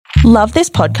Love this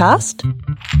podcast?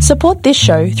 Support this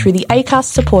show through the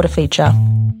Acast supporter feature.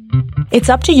 It's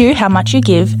up to you how much you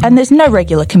give, and there's no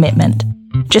regular commitment.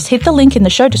 Just hit the link in the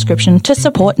show description to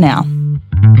support now.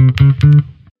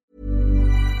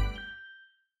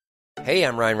 Hey,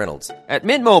 I'm Ryan Reynolds. At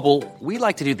Mint Mobile, we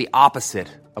like to do the opposite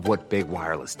of what Big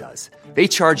Wireless does. They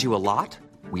charge you a lot,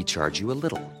 we charge you a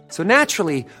little. So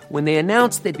naturally, when they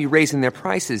announced they'd be raising their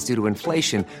prices due to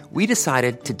inflation, we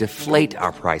decided to deflate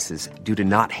our prices due to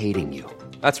not hating you.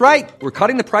 That's right. We're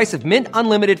cutting the price of Mint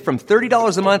Unlimited from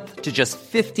 $30 a month to just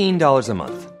 $15 a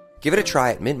month. Give it a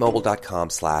try at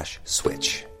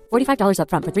mintmobile.com/switch. $45 up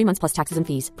front for 3 months plus taxes and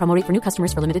fees. Promo rate for new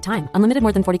customers for limited time. Unlimited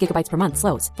more than 40 gigabytes per month.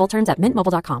 Slows full terms at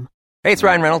mintmobile.com. Hey, it's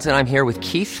Ryan Reynolds, and I'm here with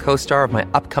Keith, co-star of my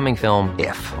upcoming film,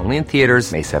 If, only in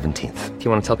theaters May 17th. Do you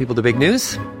want to tell people the big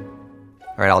news?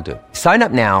 All right, I'll do it. Sign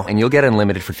up now and you'll get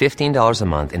unlimited for $15 a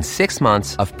month and 6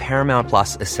 months of Paramount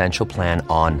Plus Essential Plan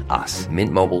on us.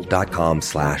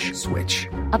 mintmobile.com/switch.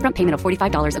 Upfront payment of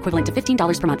 $45 equivalent to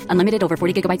 $15 per month. Unlimited over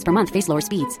 40 gigabytes per month. Face lower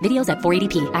speeds. Videos at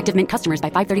 480p. Active Mint customers by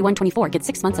 531.24 get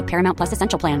 6 months of Paramount Plus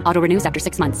Essential Plan. Auto renews after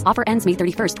 6 months. Offer ends May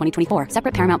 31st, 2024.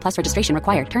 Separate Paramount Plus registration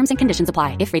required. Terms and conditions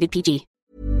apply if rated PG.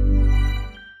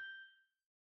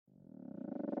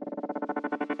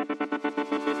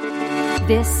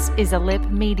 This is a Lip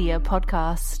Media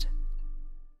podcast.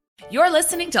 You're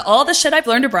listening to All the Shit I've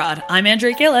Learned Abroad. I'm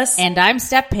Andrea Gillis. And I'm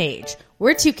Steph Page.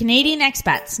 We're two Canadian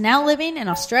expats now living in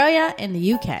Australia and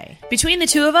the UK. Between the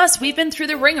two of us, we've been through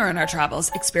the ringer in our travels,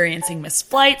 experiencing missed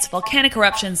flights, volcanic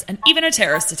eruptions, and even a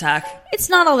terrorist attack. It's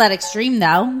not all that extreme,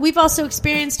 though. We've also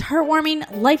experienced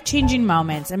heartwarming, life-changing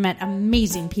moments and met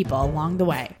amazing people along the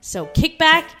way. So kick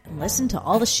back and listen to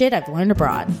all the shit I've learned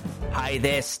abroad. Hey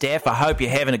there, Steph. I hope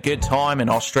you're having a good time in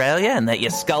Australia and that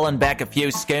you're sculling back a few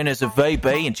schooners of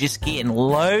VB and just getting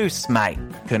loose, mate.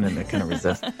 Couldn't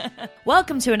resist.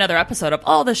 Welcome to another episode of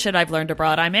All the Shit I've Learned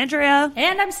Abroad. I'm Andrea.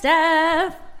 And I'm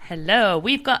Steph. Hello.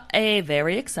 We've got a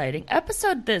very exciting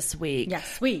episode this week.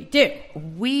 Yes, we do.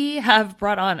 We have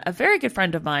brought on a very good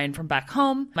friend of mine from back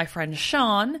home, my friend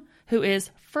Sean, who is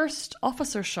First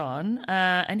Officer Sean,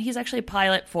 and he's actually a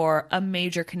pilot for a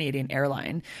major Canadian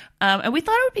airline. And we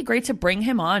thought it would be great to bring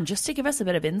him on just to give us a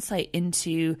bit of insight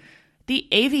into the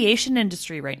aviation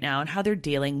industry right now and how they're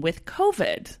dealing with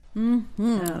COVID.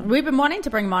 Mm-hmm. We've been wanting to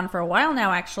bring him on for a while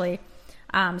now, actually.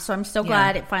 So I'm so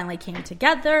glad it finally came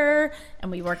together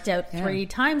and we worked out 3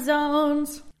 time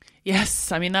zones.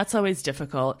 Yes, I mean, that's always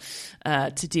difficult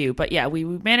to do. But yeah, we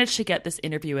managed to get this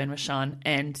interview in with Sean.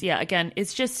 And yeah, again,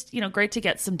 it's just, great to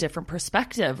get some different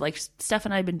perspective. Like Steph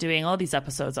and I have been doing all these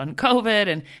episodes on COVID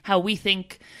and how we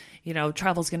think,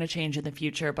 travel's going to change in the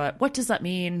future. But what does that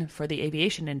mean for the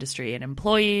aviation industry and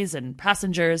employees and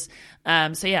passengers?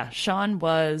 So yeah, Sean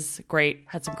was great,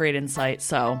 had some great insight.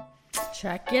 So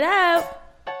check it out.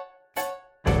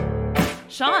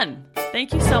 Sean,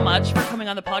 thank you so much for coming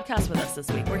on the podcast with us this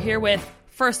week. We're here with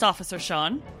First Officer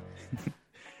Sean.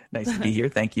 Nice to be here.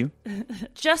 Thank you.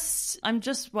 I'm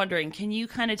just wondering, can you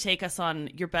kind of take us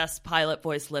on your best pilot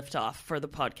voice liftoff for the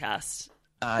podcast?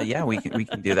 Yeah, we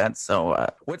can do that. So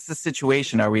what's the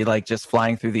situation? Are we just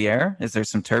flying through the air? Is there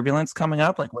some turbulence coming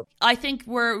up? What? I think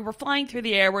we're flying through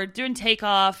the air. We're doing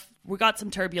takeoff. We got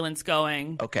some turbulence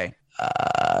going. Okay.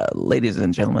 Ladies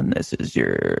and gentlemen, this is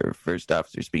your first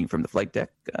officer speaking from the flight deck.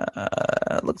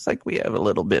 Looks like we have a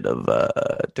little bit of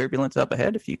turbulence up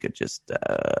ahead. If you could just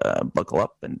buckle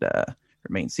up and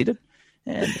remain seated,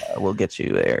 and we'll get you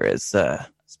there as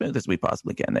smooth as we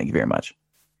possibly can. Thank you very much.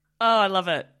 Oh, I love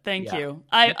it. Thank you.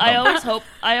 I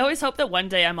always hope that one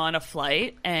day I'm on a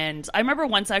flight, and I remember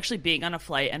once actually being on a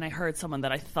flight and I heard someone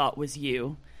that I thought was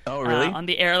you. Oh, really? On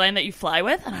the airline that you fly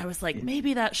with, and I was like,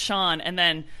 maybe that's Sean, and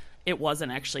then it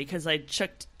wasn't actually, because I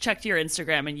checked your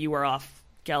Instagram and you were off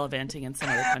gallivanting in some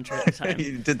other country at the time.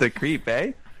 You did the creep,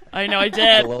 eh? I know I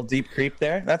did. A little deep creep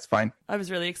there. That's fine. I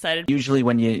was really excited. Usually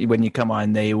when you come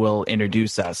on, they will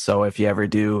introduce us. So if you ever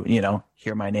do,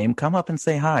 hear my name, come up and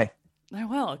say hi. I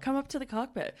will. Come up to the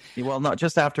cockpit. Well, not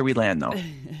just after we land, though.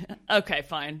 Okay,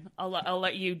 fine. I'll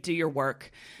let you do your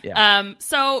work. Yeah.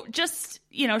 So just,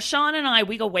 Sean and I,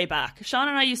 we go way back. Sean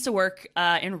and I used to work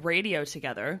in radio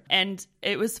together. And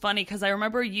it was funny because I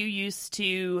remember you used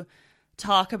to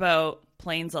talk about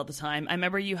planes all the time. I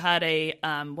remember you had a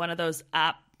one of those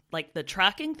app, like the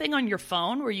tracking thing on your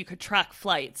phone where you could track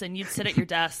flights, and you'd sit at your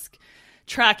desk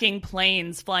tracking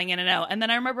planes flying in and out. And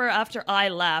then I remember after I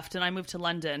left and I moved to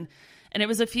London, and it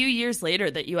was a few years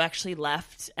later that you actually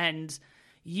left, and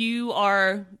you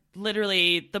are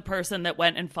literally the person that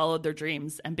went and followed their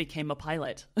dreams and became a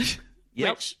pilot. Yep.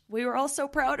 which we were all so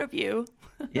proud of you.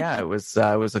 Yeah, it was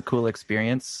a cool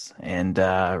experience, and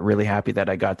really happy that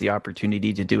I got the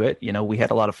opportunity to do it. You know, we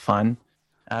had a lot of fun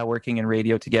working in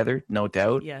radio together, no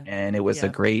doubt. Yeah. And it was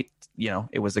Yeah.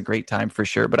 it was a great time for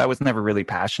sure. But I was never really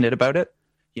passionate about it.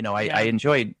 You know, I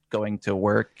enjoyed going to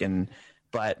work,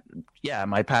 but yeah,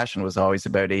 my passion was always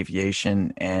about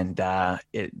aviation, and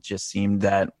it just seemed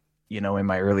that, you know, in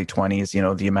my early 20s, you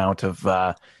know, the amount of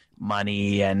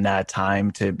money and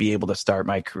time to be able to start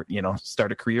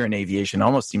a career in aviation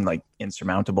almost seemed like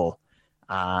insurmountable.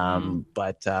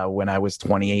 But when I was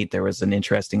 28, there was an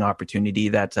interesting opportunity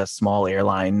that a small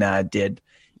airline did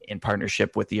in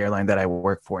partnership with the airline that I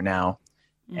work for now.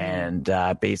 And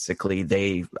basically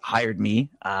they hired me.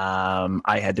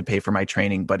 I had to pay for my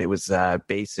training, but it was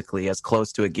basically as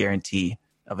close to a guarantee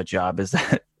of a job as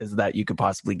that you could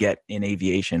possibly get in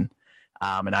aviation.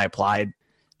 And I applied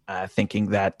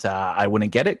thinking that I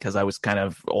wouldn't get it because I was kind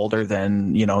of older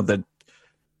than, you know, the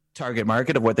target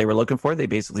market of what they were looking for. They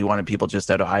basically wanted people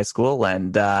just out of high school.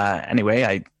 And anyway,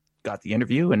 I got the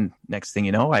interview, and next thing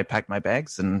you know, I packed my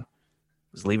bags and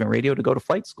was leaving radio to go to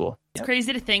flight school. It's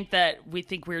crazy to think that we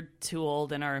think we're too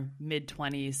old in our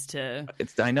mid-20s to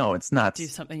I know, it's nuts. do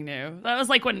something new. That was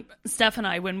like when Steph and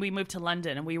I, when we moved to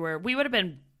London, and we would have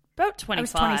been about 25. I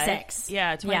was 26.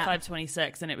 Yeah, 25,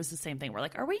 26. And it was the same thing. We're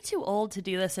like, are we too old to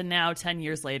do this? And now 10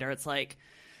 years later, it's like,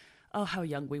 oh, how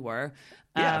young we were.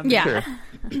 Yeah, Yeah. sure.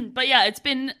 But yeah, it's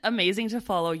been amazing to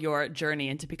follow your journey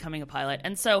into becoming a pilot.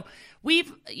 And so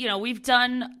we've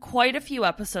done quite a few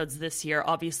episodes this year,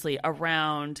 obviously,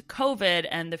 around COVID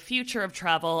and the future of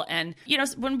travel. And, you know,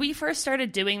 when we first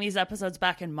started doing these episodes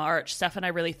back in March, Steph and I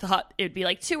really thought it'd be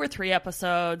like 2 or 3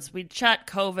 episodes. We'd chat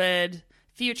COVID,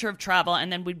 future of travel, and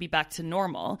then we'd be back to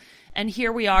normal. And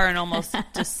here we are in almost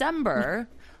December,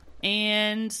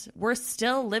 and we're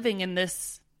still living in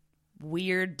this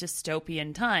weird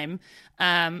dystopian time.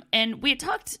 And we had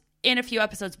talked in a few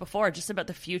episodes before just about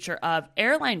the future of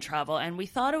airline travel, and we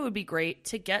thought it would be great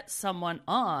to get someone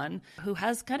on who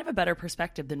has kind of a better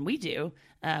perspective than we do,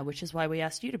 which is why we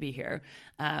asked you to be here.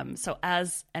 So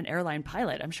as an airline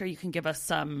pilot, I'm sure you can give us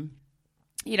some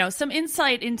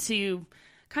insight into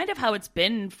kind of how it's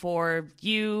been for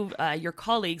you, your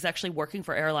colleagues actually working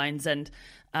for airlines, and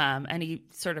any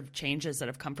sort of changes that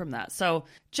have come from that. So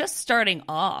just starting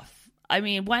off, I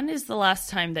mean, when is the last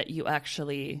time that you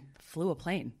actually flew a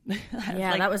plane?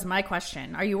 Yeah, that was my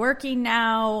question. Are you working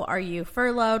now? Are you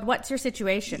furloughed? What's your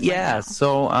situation? Yeah, right now?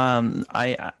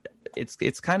 so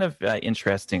it's kind of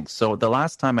interesting. So the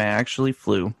last time I actually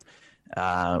flew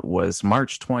was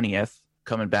March 20th,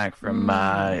 coming back from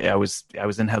I was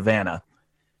in Havana.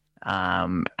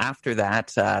 After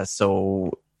that,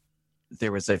 so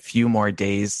there was a few more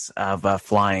days of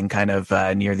flying kind of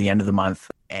near the end of the month.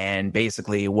 And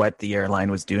basically what the airline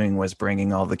was doing was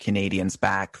bringing all the Canadians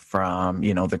back from,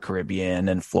 you know, the Caribbean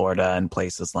and Florida and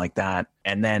places like that.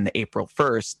 And then April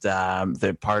 1st,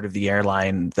 the part of the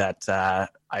airline that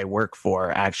I work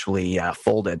for actually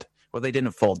folded. Well, they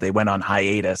didn't fold. They went on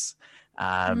hiatus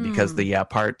because the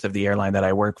part of the airline that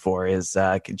I work for is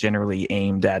generally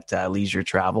aimed at leisure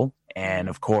travel. And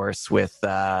of course, with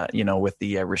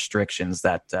the restrictions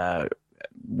that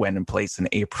went in place in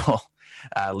April,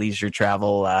 leisure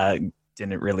travel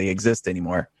didn't really exist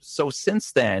anymore. So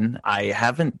since then, I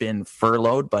haven't been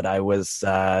furloughed, but I was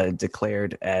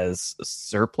declared as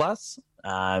surplus.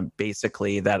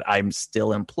 Basically, that I'm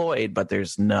still employed, but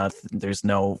there's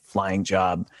no flying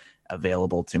job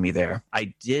available to me there.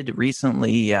 I did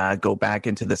recently go back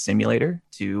into the simulator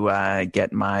to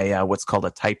get my what's called a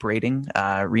type rating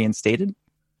reinstated,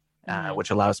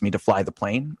 which allows me to fly the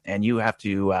plane. And you have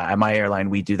to, at my airline,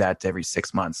 we do that every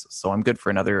 6 months. So I'm good for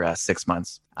another 6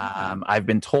 months. I've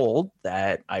been told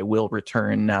that I will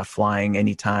return flying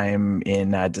anytime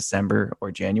in December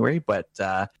or January. But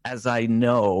as I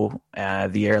know,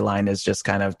 the airline is just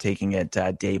kind of taking it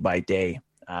day by day.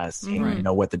 Seeing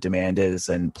what the demand is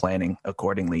and planning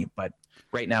accordingly. But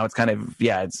right now it's kind of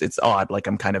it's odd. Like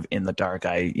I'm kind of in the dark.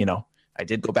 I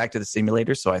did go back to the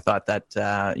simulator, so I thought that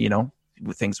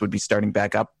things would be starting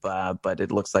back up, but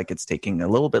it looks like it's taking a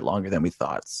little bit longer than we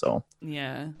thought. So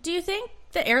yeah. Do you think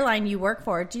the airline you work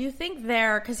for, do you think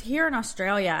because here in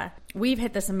Australia, we've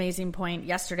hit this amazing point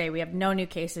yesterday. We have no new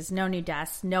cases, no new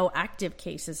deaths, no active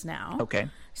cases now. Okay.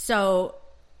 So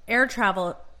air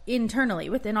travel internally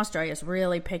within Australia is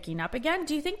really picking up again.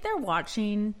 Do you think they're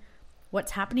watching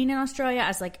what's happening in Australia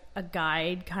as like a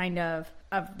guide kind of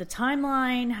the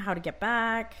timeline, how to get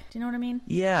back? Do you know what I mean?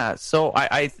 Yeah. So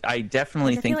I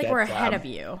definitely think I feel like that, we're ahead of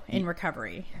you in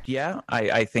recovery. Yeah,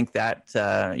 I think that,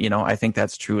 I think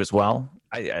that's true as well.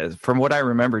 From what I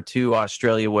remember too,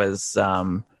 Australia was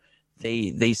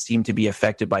they seem to be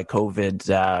affected by COVID,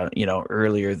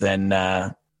 earlier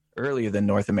than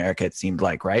North America. It seemed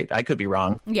like, right? I could be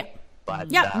wrong. Yeah.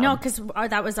 But no, because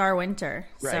that was our winter,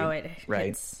 so it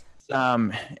hits.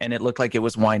 And it looked like it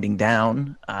was winding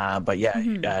down, but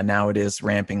now it is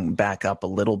ramping back up a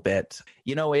little bit.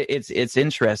 It's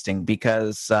interesting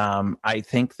because I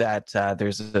think that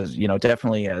there's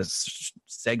definitely a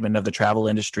segment of the travel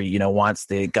industry wants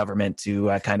the government to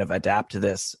kind of adapt to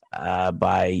this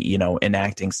by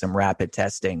enacting some rapid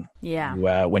testing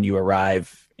when you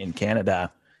arrive in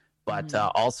Canada, but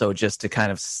also just to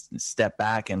kind of step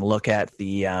back and look at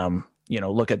the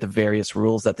various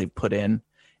rules that they've put in.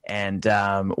 And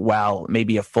while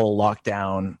maybe a full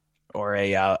lockdown or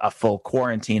a full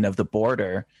quarantine of the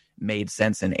border made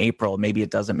sense in April, maybe it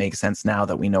doesn't make sense now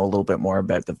that we know a little bit more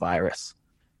about the virus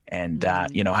and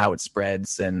how it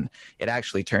spreads. And it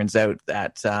actually turns out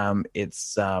that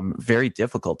it's very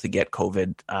difficult to get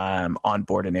COVID on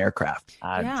board an aircraft.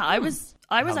 I was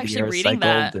actually reading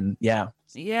that. And,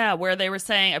 where they were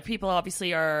saying people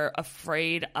obviously are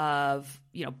afraid of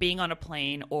being on a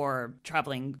plane or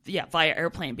traveling via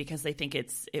airplane because they think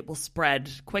it will spread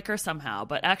quicker somehow.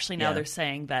 But actually now they're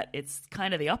saying that it's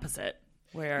kind of the opposite,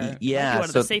 where it might be one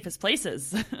of the safest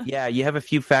places. You have a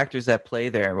few factors at play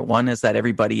there. One is that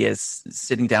everybody is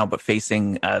sitting down but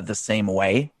facing the same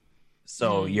way.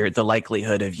 So the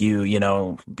likelihood of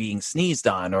you being sneezed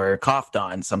on or coughed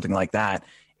on, something like that,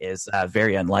 is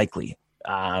very unlikely.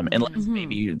 Unless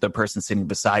maybe the person sitting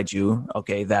beside you,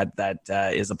 okay, that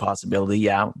is a possibility,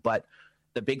 But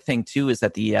the big thing too is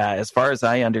that as far as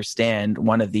I understand,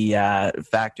 one of the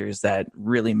factors that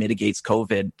really mitigates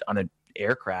COVID on an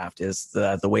aircraft is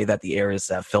the way that the air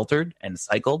is filtered and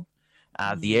cycled.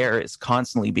 The air is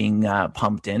constantly being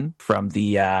pumped in from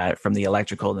the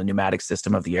electrical and the pneumatic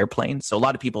system of the airplane. So a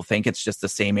lot of people think it's just the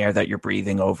same air that you're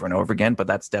breathing over and over again, but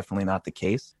that's definitely not the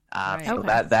case. So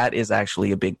that is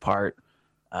actually a big part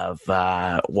of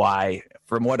why,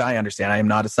 from what I understand, I am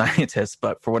not a scientist,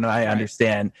 but for what I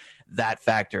understand, that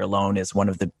factor alone is one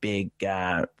of the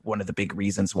big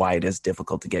reasons why it is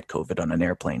difficult to get COVID on an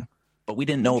airplane. But we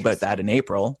didn't know about that in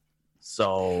April.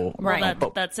 So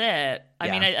that's it.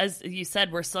 I mean, as you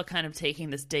said, we're still kind of taking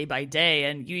this day by day,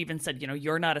 and you even said,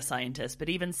 you're not a scientist, but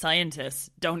even scientists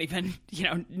don't even,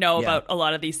 know about a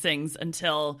lot of these things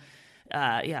until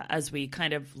as we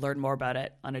kind of learn more about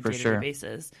it on a day-to-day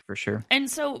basis. For sure. And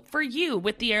so for you,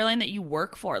 with the airline that you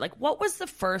work for, like, what was the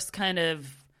first kind of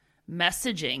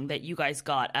messaging that you guys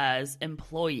got as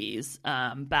employees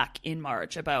back in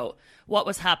March about what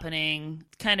was happening,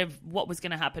 kind of what was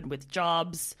going to happen with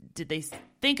jobs? Did they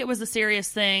think it was a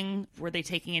serious thing? Were they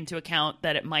taking into account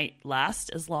that it might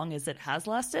last as long as it has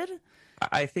lasted?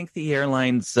 I think the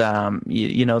airlines,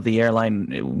 the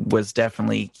airline was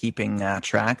definitely keeping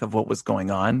track of what was going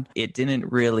on. It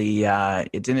didn't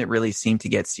really seem to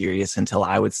get serious until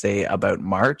I would say about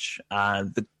March.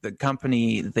 The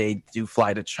company, they do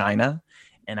fly to China,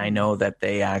 and I know that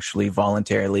they actually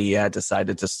voluntarily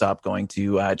decided to stop going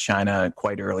to China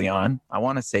quite early on. I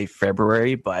want to say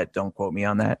February, but don't quote me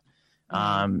on that.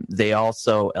 They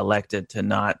also elected to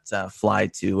not fly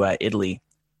to Italy.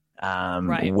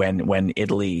 When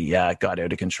Italy got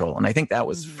out of control. And I think that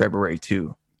was February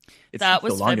too. That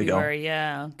was February,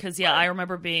 because I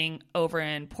remember being over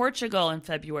in Portugal in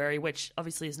February, which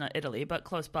obviously is not Italy, but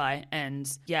close by.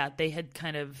 And they had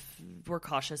kind of were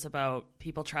cautious about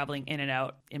people traveling in and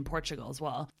out in Portugal as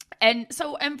well. And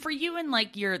so, and for you and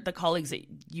like the colleagues that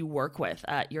you work with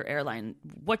at your airline,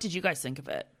 what did you guys think of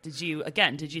it? Did you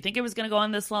think it was going to go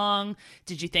on this long?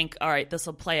 Did you think, all right, this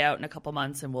will play out in a couple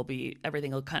months and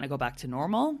everything will kind of go back to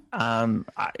normal?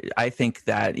 I think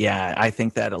that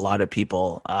a lot of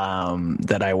people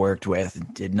that I worked with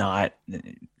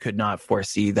could not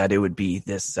foresee that it would be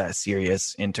this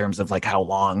serious in terms of like how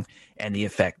long and the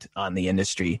effect on the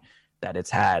industry that it's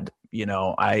had.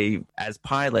 As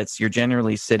pilots, you're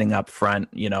generally sitting up front,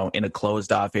 in a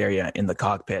closed off area in the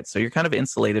cockpit. So you're kind of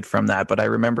insulated from that. But I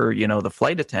remember, the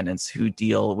flight attendants who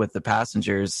deal with the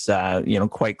passengers,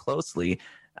 quite closely,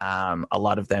 a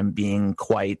lot of them being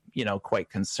quite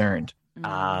concerned.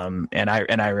 And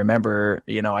I remember,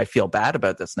 I feel bad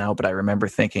about this now, but I remember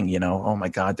thinking, oh my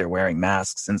God, they're wearing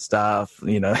masks and stuff,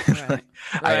 Right.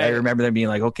 I remember them being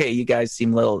like, okay, you guys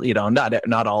seem a little,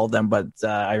 not all of them, but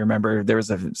I remember there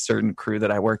was a certain crew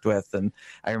that I worked with, and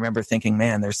I remember thinking,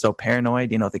 man, they're so paranoid,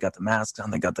 they got the masks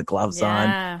on, they got the gloves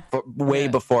on, but way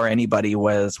before anybody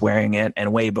was wearing it,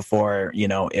 and way before,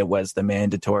 it was the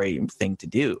mandatory thing to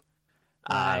do.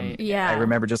 I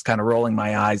remember just kind of rolling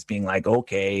my eyes being like,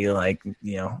 okay, like,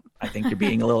 I think you're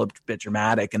being a little bit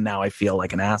dramatic, and now I feel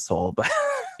like an asshole, but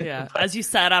Yeah, as you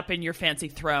sat up in your fancy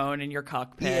throne in your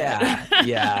cockpit.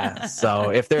 Yeah. So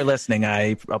if they're listening,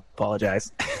 I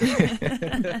apologize.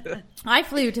 I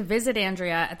flew to visit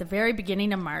Andrea at the very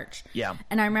beginning of March. Yeah.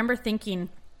 And I remember thinking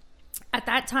at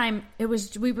that time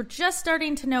we were just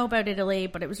starting to know about Italy,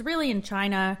 but it was really in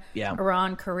China,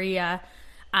 Iran, Korea.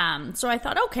 So I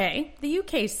thought, okay, the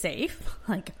UK's safe.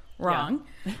 Like, wrong.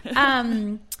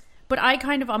 Yeah. But I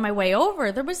kind of, on my way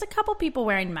over, there was a couple people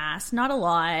wearing masks, not a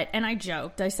lot. And I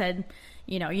joked. I said,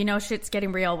 you know, shit's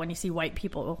getting real when you see white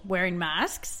people wearing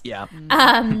masks. Yeah.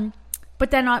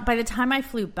 But then by the time I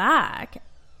flew back,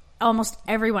 almost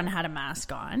everyone had a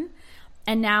mask on.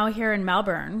 And now here in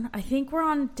Melbourne, I think we're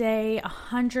on day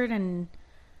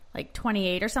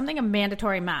 128 or something of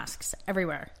mandatory masks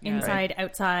everywhere. Inside,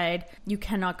 outside. You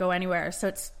cannot go anywhere. So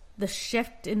it's the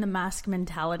shift in the mask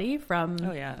mentality from...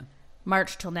 Oh, yeah.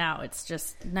 March till now, it's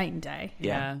just night and day.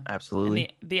 Yeah,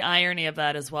 absolutely. And the irony of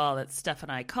that as well, that Steph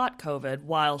and I caught COVID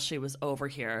while she was over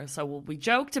here. So we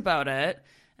joked about it,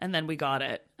 and then we got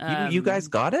it. You guys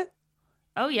got it?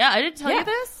 Oh, yeah. I didn't tell you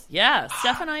this? Yeah.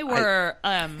 Steph and I were,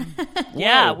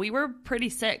 we were pretty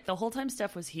sick the whole time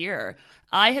Steph was here.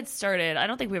 I had started, I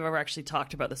don't think we've ever actually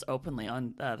talked about this openly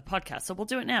on the podcast, so we'll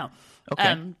do it now.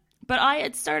 Okay. But I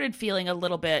had started feeling a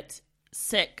little bit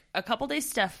sick a couple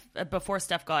days before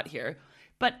Steph got here,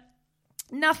 but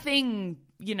nothing,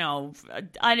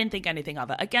 I didn't think anything of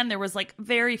it. Again, there was like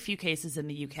very few cases in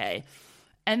the UK,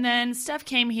 and then Steph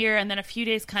came here, and then a few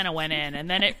days kind of went in, and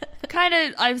then it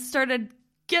I started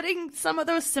getting some of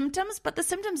those symptoms, but the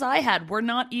symptoms I had were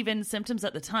not even symptoms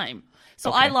at the time.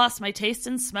 So I lost my taste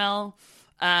and smell.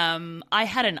 I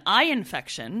had an eye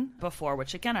infection before,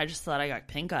 which again, I just thought I got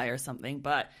pink eye or something,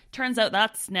 but turns out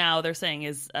that's now they're saying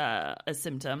is a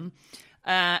symptom.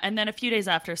 And then a few days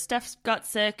after, Steph got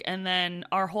sick, and then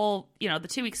our whole, the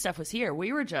 2 weeks Steph was here,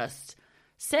 we were just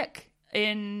sick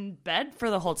in bed for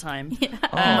the whole time.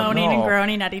 Moaning and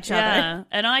groaning at each other.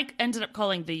 And I ended up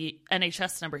calling the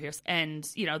NHS number here, and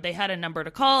they had a number to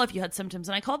call if you had symptoms,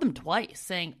 and I called them twice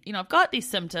saying, I've got these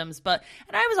symptoms, and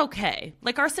I was okay.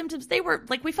 Like, our symptoms, they were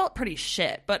like, we felt pretty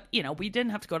shit, but we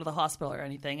didn't have to go to the hospital or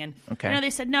anything. And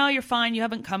they said, no, you're fine, you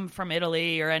haven't come from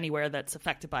Italy or anywhere that's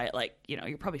affected by it, like,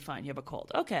 you're probably fine, you have a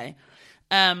cold. Okay.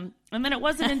 And then it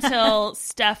wasn't until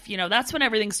Steph, that's when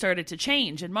everything started to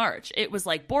change in March. It was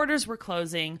like borders were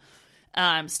closing.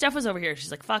 Steph was over here.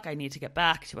 She's like, fuck, I need to get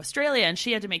back to Australia. And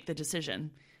she had to make the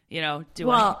decision, I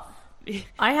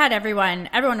had everyone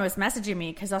was messaging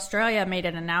me because Australia made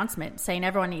an announcement saying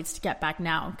everyone needs to get back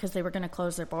now because they were going to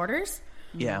close their borders.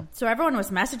 Yeah. So everyone was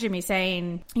messaging me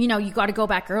saying, you got to go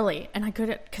back early. And I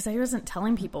couldn't, because I wasn't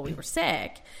telling people we were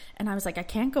sick. And I was like, I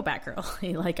can't go back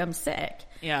early. Like, I'm sick.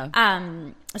 Yeah.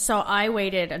 So I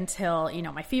waited until,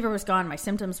 my fever was gone, my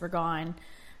symptoms were gone,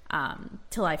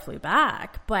 till I flew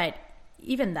back. But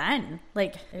even then,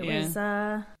 like, it was...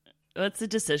 It's a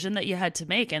decision that you had to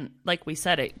make. And like we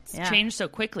said, it changed so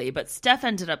quickly. But Steph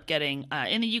ended up getting,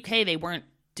 in the UK, they weren't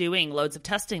doing loads of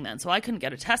testing then, so I couldn't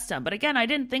get a test done. But again, I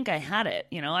didn't think I had it.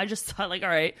 I just thought, like, all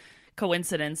right,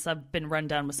 coincidence, I've been run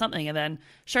down with something. And then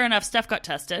sure enough, Steph got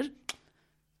tested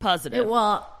positive.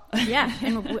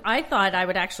 And I thought I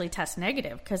would actually test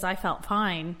negative because I felt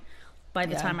fine by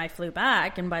the time I flew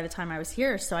back and by the time I was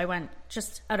here. So I went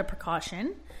just out of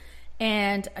precaution,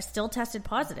 and I still tested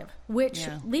positive, which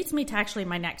leads me to actually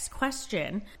my next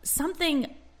question.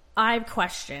 Something I've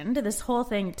questioned this whole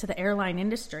thing to the airline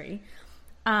industry.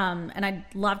 And I'd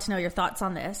love to know your thoughts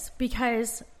on this,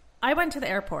 because I went to the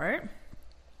airport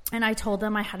and I told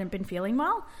them I hadn't been feeling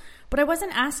well, but I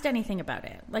wasn't asked anything about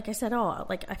it. Like, I said,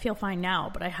 I feel fine now,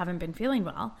 but I haven't been feeling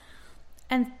well.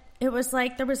 And it was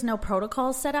like there was no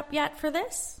protocol set up yet for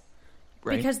this,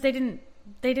 because they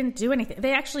didn't do anything.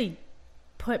 They actually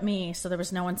put me so there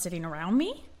was no one sitting around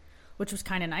me, which was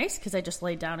kind of nice because I just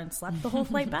laid down and slept the whole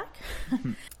flight back.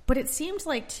 But it seems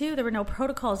like, too, there were no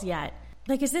protocols yet.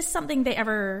 Like, is this something they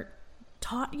ever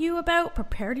taught you about,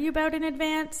 prepared you about in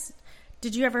advance?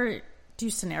 Did you ever do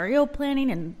scenario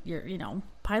planning in your,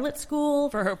 pilot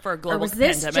school for a global or was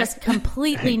this pandemic? Just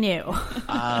completely new?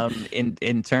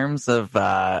 In terms of,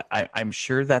 I'm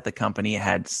sure that the company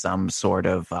had some sort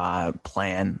of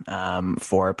plan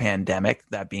for a pandemic.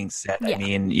 That being said, I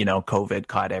mean, COVID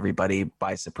caught everybody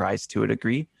by surprise to a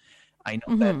degree. I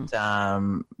know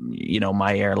that,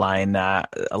 my airline, a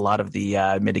lot of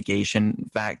the mitigation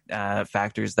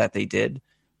factors that they did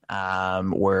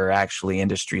were actually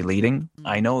industry leading.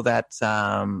 I know that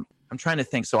I'm trying to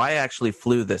think. So I actually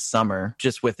flew this summer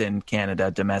just within Canada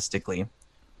domestically.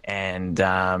 And,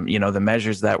 the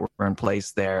measures that were in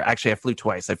place there, actually I flew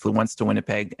twice. I flew once to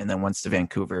Winnipeg and then once to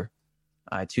Vancouver.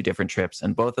 2 different trips.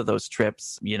 And both of those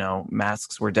trips,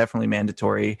 masks were definitely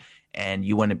mandatory, and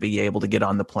you wouldn't be able to get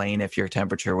on the plane if your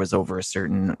temperature was over a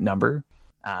certain number.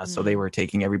 So they were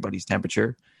taking everybody's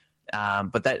temperature.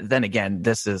 But then again,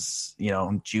 this is,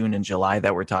 June and July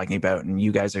that we're talking about, and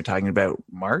you guys are talking about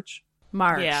March.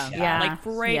 Yeah.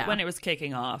 Like when it was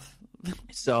kicking off.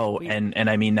 So, and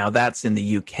I mean, now that's in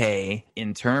the UK.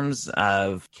 In terms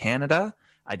of Canada,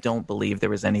 I don't believe there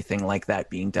was anything like that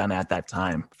being done at that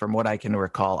time. From what I can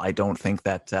recall, I don't think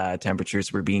that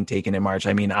temperatures were being taken in March.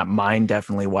 I mean, mine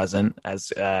definitely wasn't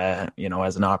as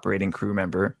an operating crew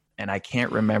member. And I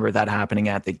can't remember that happening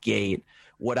at the gate.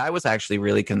 What I was actually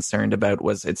really concerned about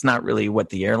was it's not really what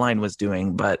the airline was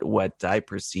doing, but what I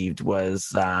perceived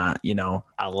was,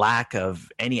 a lack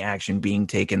of any action being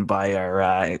taken by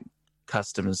our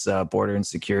customs, border and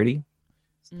security.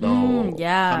 So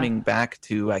coming back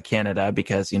to Canada,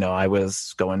 because, I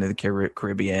was going to the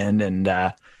Caribbean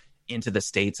and into the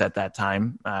States at that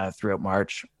time throughout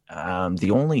March.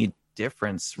 The only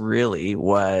difference really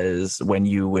was when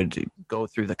you would go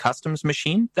through the customs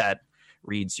machine that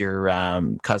reads your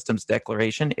customs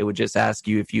declaration, it would just ask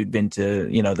you if you'd been to,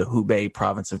 the Hubei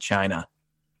province of China.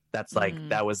 That's like,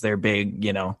 that was their big,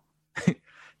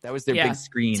 that was their big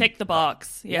screen. Tick the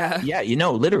box. Yeah. Yeah.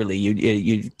 Literally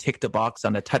you ticked a box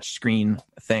on a touch screen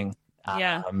thing.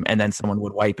 And then someone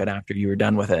would wipe it after you were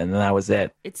done with it, and then that was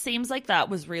it. It seems like that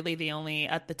was really the only,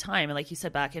 at the time, and like you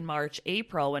said, back in March,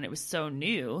 April, when it was so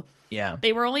new,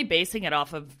 they were only basing it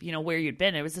off of, where you'd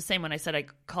been. It was the same when I said I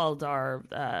called our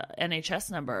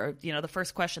NHS number. The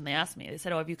first question they asked me, they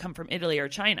said, "Oh, have you come from Italy or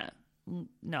China?"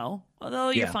 No. Although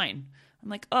you're fine. I'm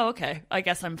like, oh, okay, I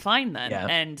guess I'm fine then. Yeah.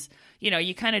 And,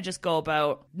 you kind of just go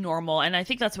about normal. And I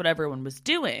think that's what everyone was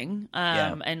doing.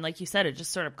 And like you said, it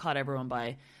just sort of caught everyone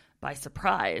by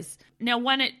surprise. Now,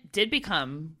 when it did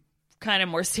become kind of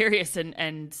more serious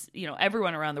and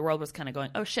everyone around the world was kind of going,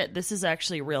 oh shit, this is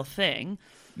actually a real thing.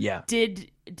 Yeah.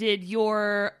 Did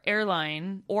your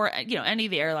airline or, any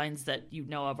of the airlines that you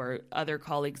know of or other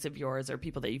colleagues of yours or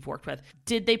people that you've worked with,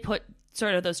 did they put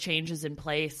sort of those changes in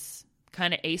place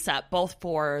kind of ASAP, both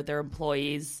for their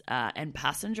employees and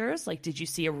passengers? Like, did you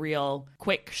see a real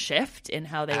quick shift in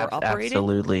how they were operating?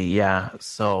 Absolutely, yeah.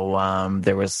 So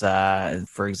there was,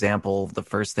 for example, the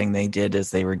first thing they did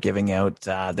is they were giving out,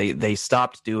 they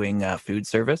stopped doing food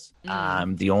service.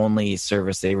 The only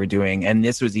service they were doing, and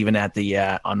this was even at the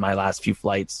on my last few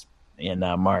flights in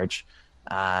March,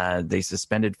 they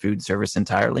suspended food service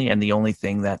entirely, and the only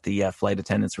thing that the flight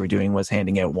attendants were doing was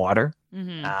handing out water,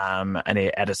 and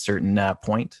at a certain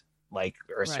point,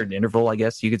 or a certain interval, I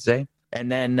guess you could say.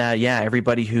 And then,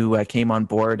 everybody who came on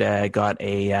board got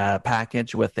a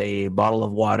package with a bottle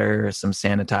of water, some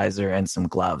sanitizer, and some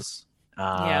gloves.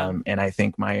 And I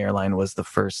think my airline was the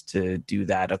first to do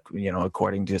that,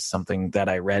 according to something that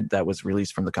I read that was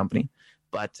released from the company.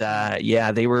 But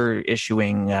they were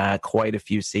issuing quite a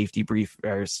few safety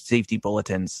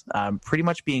bulletins, pretty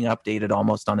much being updated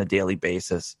almost on a daily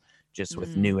basis, just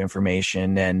with new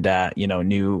information and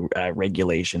new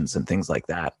regulations and things like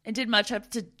that. And did much have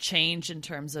to change in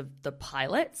terms of the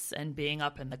pilots and being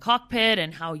up in the cockpit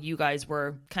and how you guys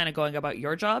were kind of going about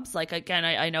your jobs? Like, again,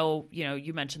 I know,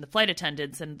 you mentioned the flight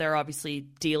attendants, and they're obviously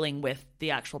dealing with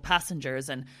the actual passengers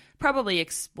and probably,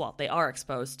 they are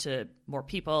exposed to more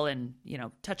people and,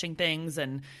 touching things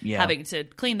and having to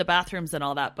clean the bathrooms and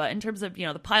all that. But in terms of,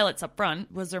 the pilots up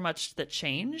front, was there much that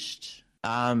changed?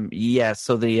 So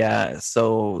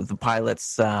the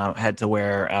pilots had to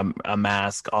wear a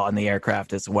mask on the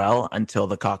aircraft as well until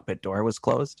the cockpit door was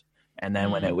closed. And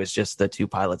then when it was just the 2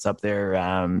 pilots up there,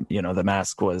 the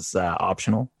mask was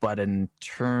optional. But in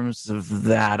terms of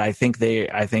that, I think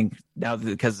now,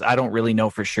 because I don't really know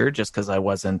for sure, just because I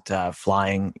wasn't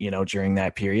flying, during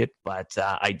that period. But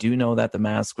I do know that the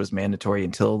mask was mandatory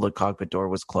until the cockpit door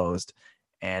was closed.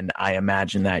 And I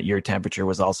imagine that your temperature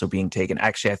was also being taken.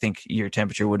 Actually, I think your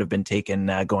temperature would have been taken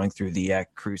going through the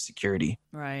crew security.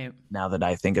 Right. Now that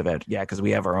I think of it. Yeah, because we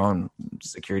have our own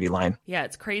security line. Yeah,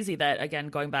 it's crazy that, again,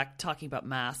 going back, talking about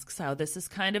masks, how this is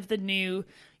kind of the new,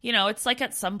 it's like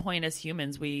at some point as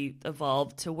humans, we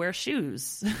evolved to wear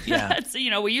shoes. Yeah.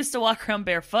 We used to walk around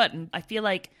barefoot. And I feel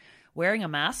like wearing a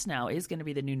mask now is going to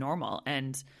be the new normal.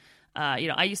 And,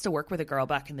 I used to work with a girl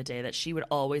back in the day that she would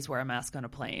always wear a mask on a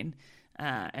plane.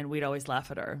 And we'd always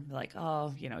laugh at her, like,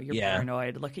 oh, you're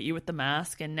paranoid. Look at you with the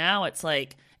mask. And now it's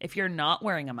like, if you're not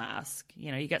wearing a mask,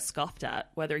 you get scoffed at,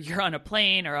 whether you're on a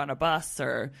plane or on a bus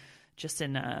or just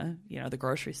in, the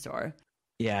grocery store.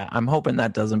 Yeah, I'm hoping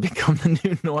that doesn't become the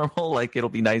new normal. Like, it'll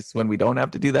be nice when we don't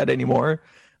have to do that anymore.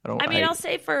 I mean, I'll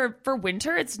say for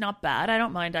winter, it's not bad. I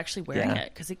don't mind actually wearing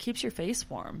it because it keeps your face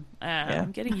warm.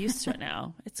 I'm getting used to it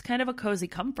now. It's kind of a cozy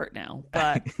comfort now.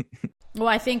 But well,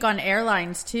 I think on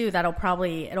airlines too, it'll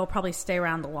probably stay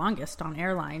around the longest on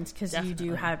airlines because you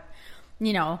do have,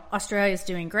 Australia's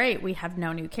doing great. We have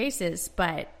no new cases,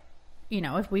 but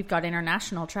if we've got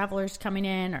international travelers coming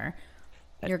in or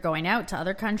you're going out to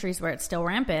other countries where it's still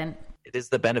rampant. It is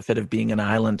the benefit of being an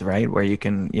island, right? Where you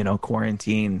can,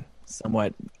 quarantine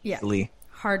somewhat easily.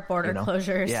 Hard border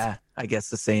closures. Yeah. I guess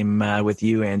the same with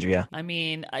you, Andrea. I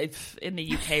mean, in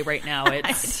the UK right now,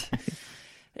 it's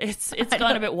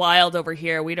gone a bit wild over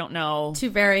here. We don't know. Two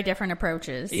very different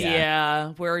approaches.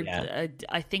 Yeah.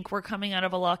 I think we're coming out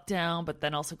of a lockdown, but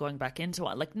then also going back into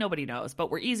one. Like, nobody knows, but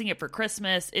we're easing it for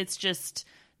Christmas. It's just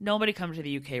nobody come to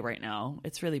the UK right now.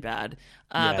 It's really bad.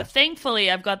 But thankfully,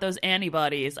 I've got those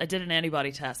antibodies. I did an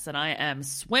antibody test, and I am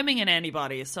swimming in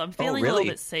antibodies, so I'm feeling a little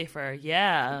bit safer.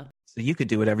 Yeah. So you could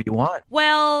do whatever you want.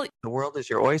 Well, the world is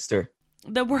your oyster.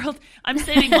 I'm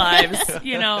saving lives.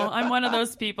 I'm one of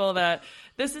those people that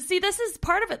this is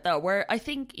part of it though, where I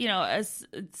think, as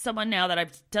someone now that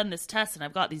I've done this test and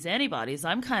I've got these antibodies,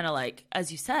 I'm kind of like,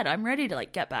 as you said, I'm ready to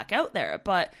like get back out there.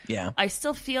 But I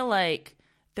still feel like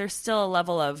there's still a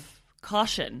level of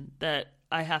caution that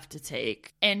I have to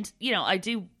take. And, I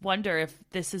do wonder if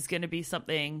this is going to be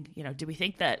something, do we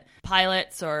think that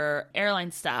pilots or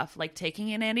airline staff like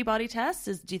taking an antibody test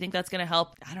do you think that's going to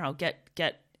help, I don't know,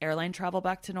 get airline travel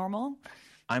back to normal?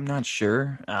 I'm not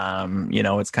sure.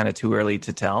 It's kind of too early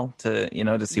to tell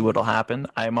to see what'll happen.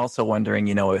 I'm also wondering,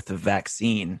 with the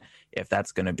vaccine, if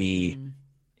that's going to be,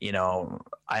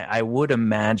 I would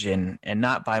imagine, and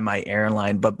not by my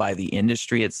airline, but by the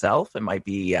industry itself, it might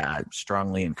be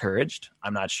strongly encouraged.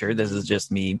 I'm not sure. This is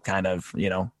just me kind of,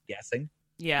 guessing.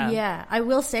 Yeah. Yeah. I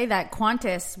will say that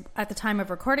Qantas, at the time of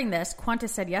recording this, Qantas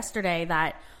said yesterday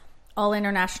that all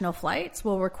international flights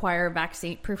will require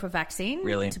proof of vaccine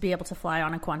to be able to fly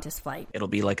on a Qantas flight. It'll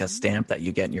be like a stamp that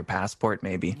you get in your passport,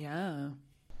 maybe. Yeah.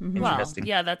 Well,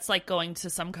 yeah, that's like going to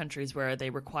some countries where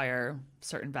they require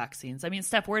certain vaccines. I mean,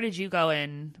 Steph, where did you go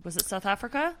in? Was it South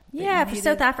Africa? Yeah, for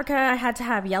South Africa, I had to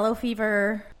have yellow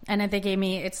fever. And then they gave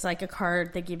me, it's like a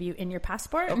card they give you in your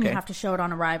passport. Okay. And you have to show it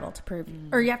on arrival to prove,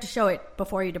 or you have to show it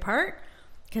before you depart.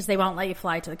 Because they won't let you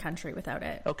fly to the country without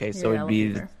it. Okay, so it'd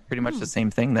be pretty much the same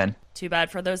thing then. Too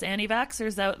bad for those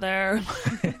anti-vaxxers out there.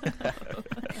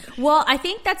 Well, I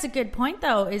think that's a good point,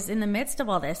 though, is in the midst of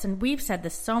all this, and we've said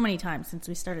this so many times since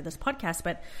we started this podcast,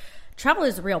 but travel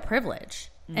is a real privilege.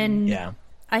 And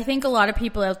I think a lot of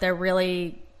people out there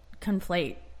really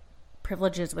conflate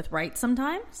privileges with rights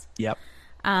sometimes. Yep.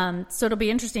 So it'll be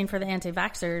interesting for the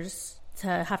anti-vaxxers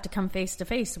to have to come face to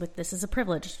face with this as a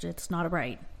privilege. It's not a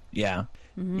right. Yeah.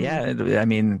 Mm-hmm. Yeah. I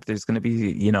mean, there's going to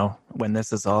be, when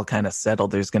this is all kind of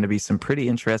settled, there's going to be some pretty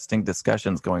interesting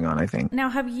discussions going on, I think. Now,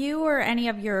 have you or any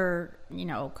of your,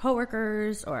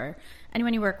 coworkers or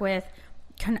anyone you work with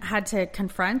had to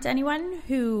confront anyone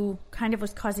who kind of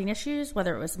was causing issues,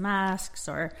 whether it was masks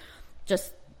or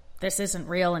just this isn't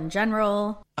real in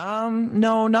general?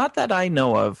 No, not that I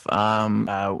know of.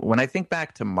 When I think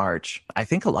back to March, I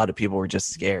think a lot of people were just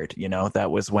scared, that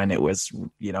was when it was,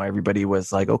 everybody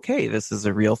was like, okay, this is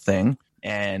a real thing.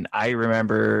 And I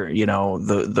remember,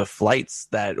 the flights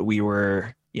that we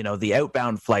were, the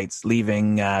outbound flights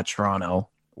leaving Toronto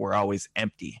were always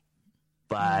empty.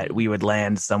 But we would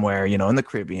land somewhere, in the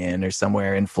Caribbean or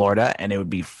somewhere in Florida, and it would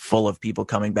be full of people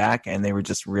coming back. And they were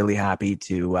just really happy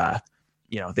to,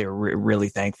 they were really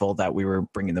thankful that we were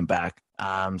bringing them back.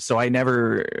 So I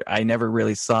never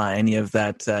really saw any of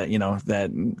that,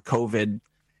 that COVID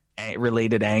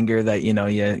related anger that,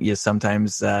 you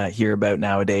sometimes hear about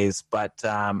nowadays. But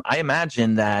I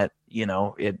imagine that,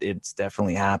 it's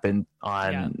definitely happened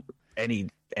on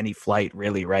any flight,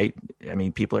 really, right? I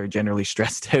mean, people are generally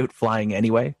stressed out flying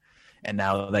anyway. And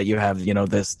now that you have,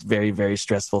 this very, very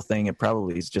stressful thing, it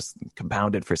probably is just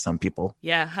compounded for some people.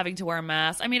 Yeah, having to wear a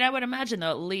mask. I mean, I would imagine, though,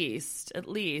 at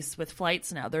least with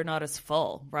flights now, they're not as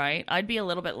full, right? I'd be a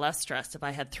little bit less stressed if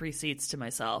I had 3 seats to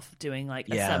myself doing like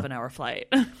a 7-hour flight.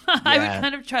 I would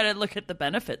kind of try to look at the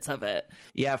benefits of it.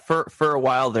 Yeah, for a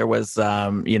while there was,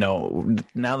 now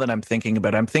that I'm thinking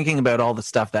about all the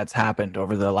stuff that's happened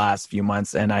over the last few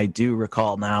months. And I do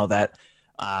recall now that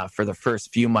for the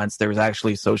first few months, there was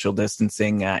actually social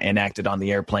distancing enacted on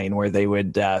the airplane where they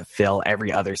would fill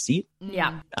every other seat.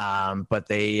 Yeah. But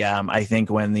they, I think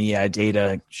when the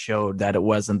data showed that it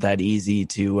wasn't that easy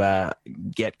to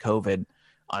get COVID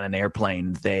on an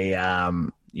airplane, they,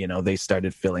 they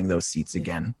started filling those seats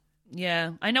again.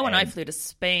 Yeah, I know when I flew to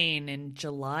Spain in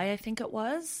July, I think it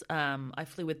was, I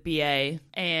flew with BA,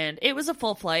 and it was a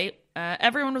full flight.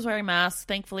 Everyone was wearing masks.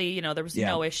 Thankfully, there was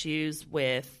no issues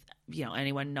with,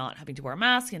 anyone not having to wear a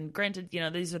mask. And granted,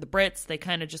 these are the Brits. They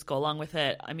kind of just go along with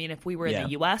it. I mean, if we were in the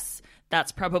US,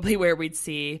 that's probably where we'd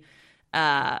see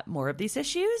more of these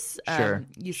issues.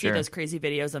 You see those crazy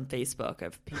videos on Facebook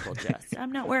of people just,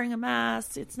 I'm not wearing a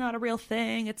mask. It's not a real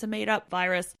thing. It's a made up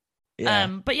virus.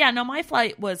 But yeah, no, my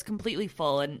flight was completely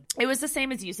full, and it was the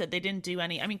same as you said. They didn't do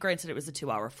any, I mean, granted it was a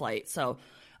 2-hour flight, so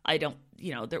I don't,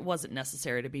 there wasn't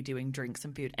necessary to be doing drinks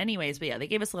and food anyways, but yeah, they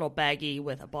gave us a little baggie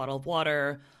with a bottle of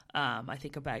water, I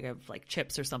think a bag of like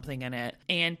chips or something in it,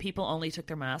 and people only took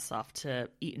their masks off to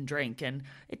eat and drink, and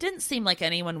it didn't seem like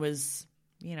anyone was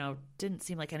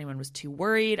too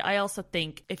worried. I also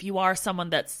think if you are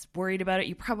someone that's worried about it,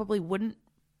 you probably wouldn't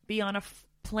be on a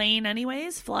plane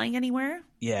anyways, flying anywhere.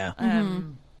 Yeah.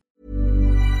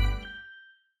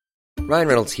 Ryan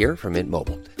Reynolds here from Mint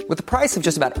Mobile. With the price of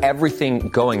just about everything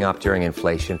going up during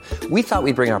inflation, we thought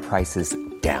we'd bring our prices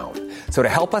down. So to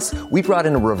help us, we brought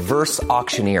in a reverse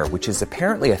auctioneer, which is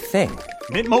apparently a thing.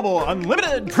 Mint Mobile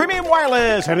Unlimited Premium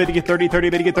Wireless. How to get 30,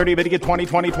 30, bit to get 30, bit to get 20,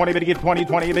 20, 20, bit to get 20,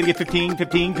 20, bit to get 15,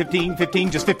 15, 15,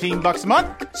 15, just $15 a month?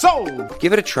 Sold!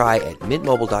 Give it a try at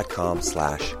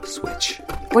mintmobile.com/switch.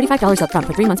 $45 up front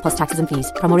for 3 months plus taxes and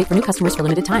fees. Promo rate for new customers for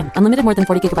limited time. Unlimited more than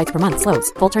 40 gigabytes per month.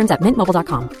 Slows full terms at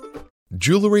mintmobile.com.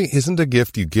 Jewelry isn't a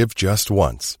gift you give just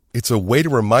once. It's a way to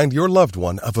remind your loved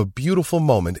one of a beautiful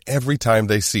moment every time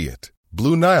they see it.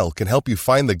 Blue Nile can help you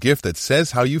find the gift that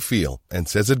says how you feel and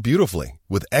says it beautifully,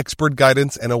 with expert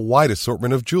guidance and a wide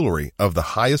assortment of jewelry of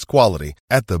the highest quality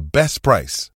at the best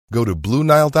price. Go to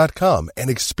BlueNile.com and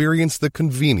experience the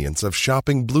convenience of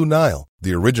shopping Blue Nile,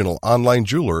 the original online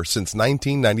jeweler since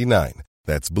 1999.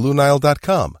 That's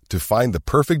BlueNile.com to find the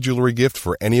perfect jewelry gift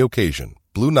for any occasion.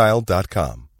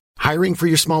 BlueNile.com. Hiring for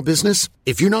your small business?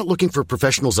 If you're not looking for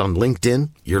professionals on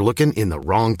LinkedIn, you're looking in the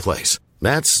wrong place.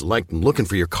 That's like looking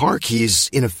for your car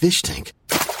keys in a fish tank.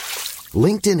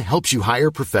 LinkedIn helps you hire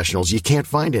professionals you can't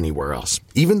find anywhere else,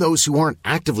 even those who aren't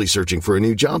actively searching for a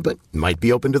new job but might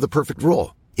be open to the perfect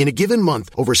role. In a given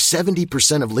month, over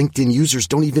 70% of LinkedIn users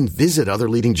don't even visit other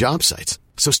leading job sites.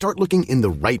 So start looking in the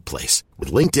right place.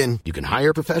 With LinkedIn, you can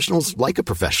hire professionals like a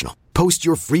professional. Post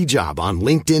your free job on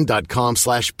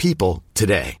linkedin.com/people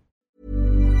today.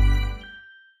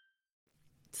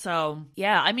 So,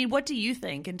 yeah, I mean, what do you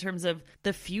think in terms of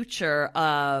the future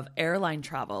of airline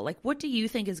travel? Like, what do you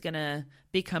think is going to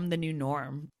become the new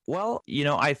norm? Well,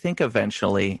 I think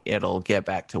eventually it'll get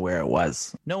back to where it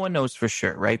was. No one knows for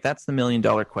sure, right? That's the $1 million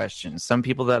question. Some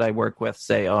people that I work with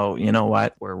say, oh, you know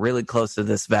what? We're really close to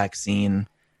this vaccine.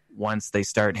 Once they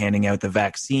start handing out the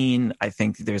vaccine, I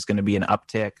think there's going to be an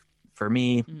uptick. For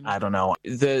me, I don't know.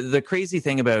 The crazy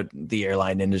thing about the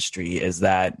airline industry is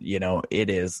that, it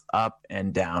is up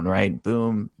and down, right?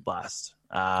 Boom, bust.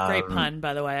 Great pun,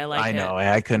 by the way. I like it. I know.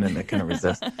 I couldn't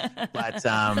resist. But,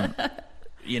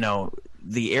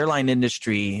 the airline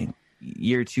industry,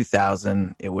 year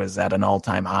 2000, it was at an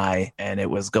all-time high, and it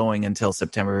was going until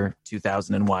September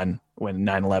 2001 when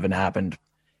 9/11 happened.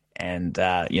 And,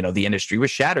 the industry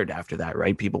was shattered after that,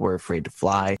 right? People were afraid to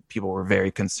fly. People were very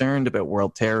concerned about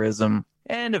world terrorism.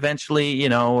 And eventually,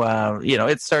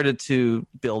 it started to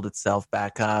build itself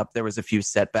back up. There was a few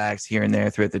setbacks here and there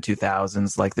throughout the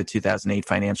 2000s, like the 2008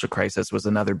 financial crisis was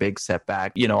another big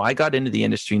setback. I got into the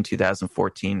industry in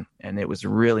 2014, and it was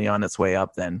really on its way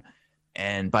up then.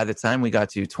 And by the time we got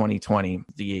to 2020,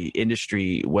 the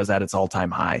industry was at its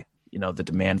all-time high. The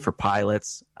demand for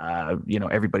pilots,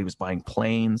 everybody was buying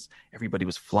planes, everybody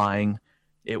was flying.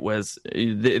 It was,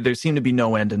 there seemed to be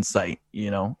no end in sight,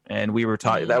 and we were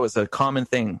talking, that was a common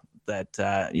thing that,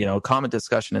 common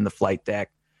discussion in the flight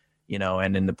deck,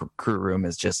 and in the crew room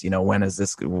is just, when is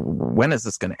this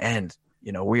going to end?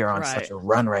 We are on such a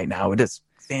run right now. It is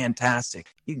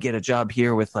fantastic. You can get a job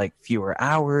here with like fewer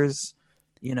hours.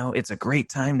 It's a great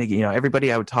time to,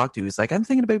 everybody I would talk to is like, I'm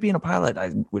thinking about being a pilot.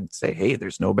 I would say, hey,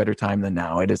 there's no better time than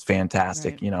now. It is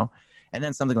fantastic, And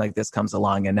then something like this comes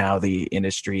along, and now the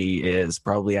industry is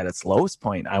probably at its lowest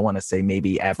point, I want to say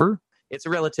maybe ever. It's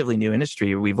a relatively new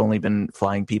industry. We've only been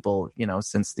flying people,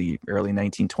 since the early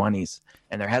 1920s.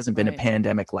 And there hasn't been a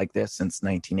pandemic like this since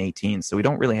 1918. So we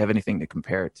don't really have anything to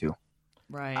compare it to.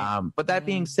 Right. But that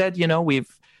being said,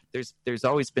 there's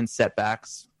always been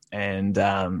setbacks. And,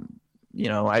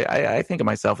 I think of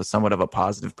myself as somewhat of a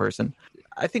positive person.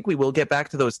 I think we will get back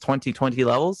to those 2020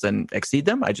 levels and exceed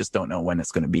them. I just don't know when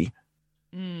it's going to be.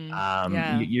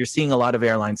 Yeah. You're seeing a lot of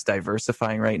airlines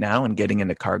diversifying right now and getting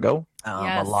into cargo.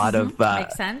 Yes. A lot of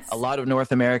Makes sense. a lot of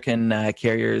North American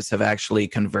carriers have actually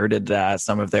converted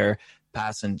some of their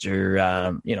passenger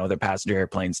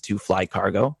airplanes to fly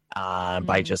cargo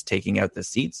by just taking out the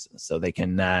seats, so they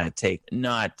can take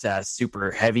not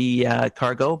super heavy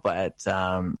cargo, but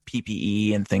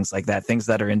PPE and things like that, things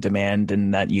that are in demand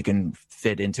and that you can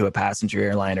fit into a passenger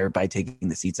airliner by taking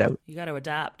the seats out. You got to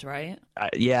adapt, right?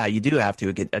 Yeah, you do have to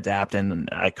adapt, and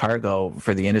cargo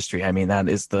for the industry, I mean, that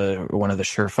is one of the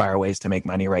surefire ways to make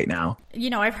money right now.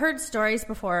 I've heard stories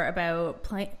before about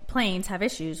planes have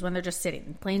issues when they're just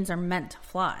sitting. Planes are meant to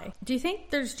fly. Do you think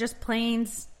there's just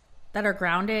planes that are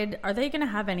grounded? Are they going to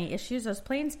have any issues, those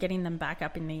planes, getting them back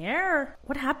up in the air?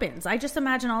 What happens? I just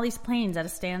imagine all these planes at a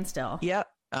standstill. Yeah.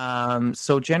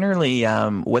 So generally,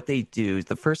 what they do,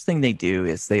 the first thing they do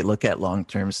is they look at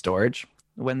long-term storage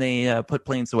when they put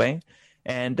planes away.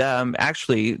 And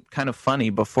actually, kind of funny,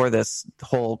 before this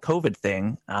whole COVID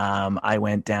thing, I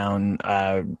went down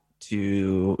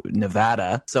to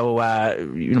Nevada. So,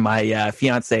 my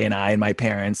fiance and I and my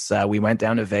parents, we went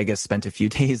down to Vegas, spent a few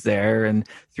days there, and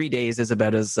 3 days is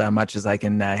about as much as I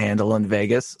can handle in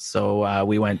Vegas. So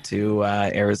we went to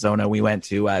Arizona. We went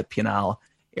to Pinal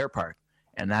Air Park.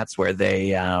 And that's where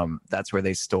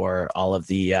they store all of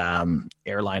the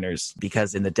airliners,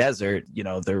 because in the desert,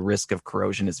 the risk of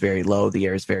corrosion is very low. The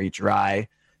air is very dry.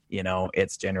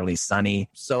 It's generally sunny.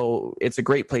 So it's a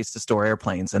great place to store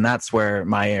airplanes. And that's where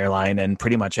my airline and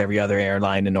pretty much every other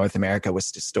airline in North America was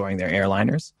storing their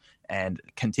airliners, and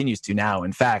continues to now.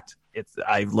 In fact,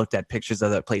 I've looked at pictures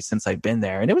of that place since I've been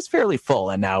there, and it was fairly full,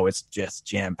 and now it's just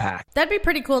jam-packed. That'd be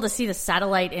pretty cool to see the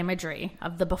satellite imagery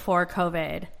of the before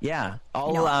COVID. Yeah,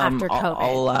 after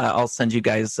COVID. I'll send you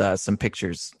guys some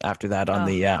pictures after that on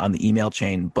the email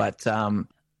chain. But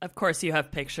of course, you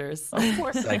have pictures. Of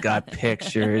course, I got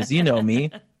pictures. You know me.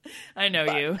 I know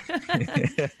you.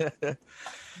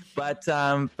 But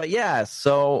yeah,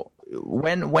 so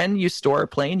when you store a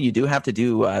plane, you do have to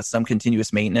do some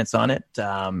continuous maintenance on it.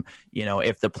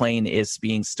 If the plane is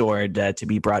being stored to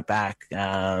be brought back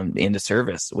into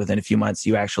service within a few months,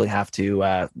 you actually have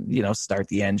to start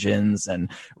the engines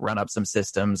and run up some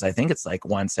systems. I think it's like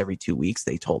once every 2 weeks,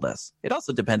 they told us. It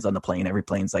also depends on the plane. Every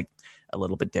plane's like a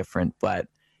little bit different, but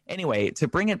anyway, to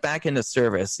bring it back into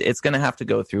service, it's going to have to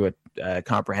go through a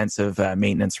comprehensive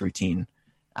maintenance routine.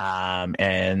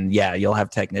 And yeah, you'll have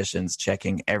technicians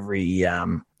checking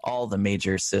all the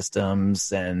major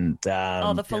systems and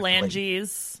all the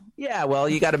phalanges. Yeah, well,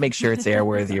 you got to make sure it's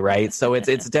airworthy, right? So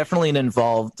it's definitely an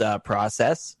involved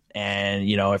process. And,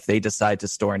 if they decide to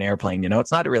store an airplane,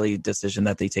 it's not really a decision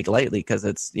that they take lightly, because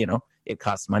it's, it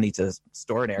costs money to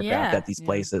store an aircraft at these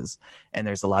places, and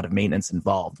there's a lot of maintenance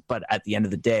involved. But at the end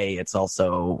of the day, it's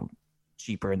also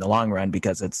cheaper in the long run,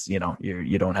 because it's, you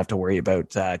don't have to worry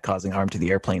about causing harm to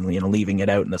the airplane, leaving it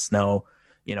out in the snow,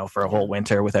 for a whole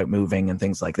winter without moving and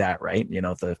things like that, right?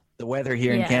 The weather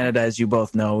here in Canada, as you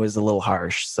both know, is a little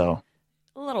harsh, so.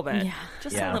 A little bit.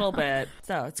 A little bit.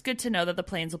 So it's good to know that the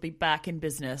planes will be back in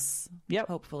business. Yep.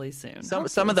 Hopefully soon.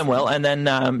 Some of them will. And then,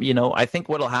 I think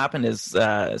what'll happen is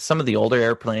some of the older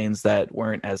airplanes that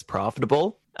weren't as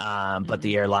profitable, but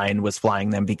the airline was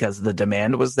flying them because the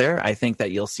demand was there. I think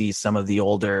that you'll see some of the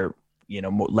older,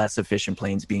 less efficient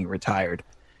planes being retired.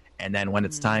 And then when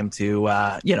it's time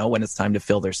to,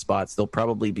 fill their spots, they'll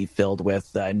probably be filled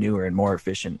with newer and more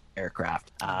efficient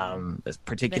aircraft.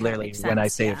 Particularly when I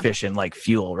say efficient, like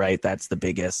fuel, right? That's the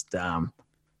biggest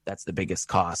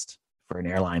cost for an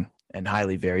airline, and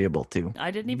highly variable too.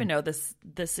 I didn't even know this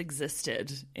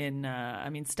existed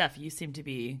in. Steph, you seem to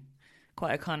be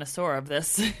quite a connoisseur of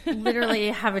this. Literally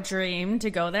have a dream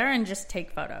to go there and just take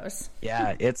photos.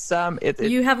 Yeah, it's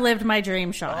you have lived my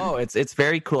dream, Sean. Oh, it's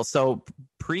very cool. So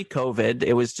pre-COVID,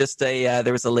 it was just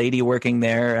there was a lady working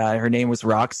there. Her name was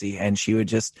Roxy, and she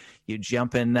would you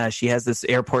jump in. She has this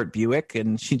airport Buick,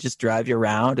 and she just drive you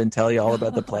around and tell you all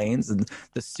about the planes, and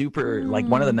the super, like,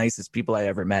 one of the nicest people I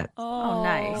ever met. Oh,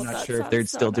 nice. I'm not sure if they're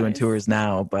still doing tours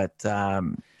now, but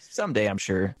someday I'm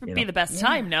sure. It'd be the best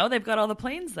time, no? They've got all the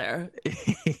planes there.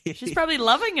 She's probably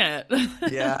loving it.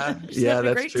 Yeah, that's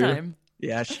a great true. Time.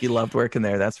 Yeah, she loved working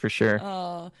there, that's for sure.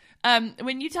 Oh.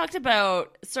 When you talked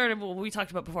about sort of what we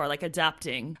talked about before, like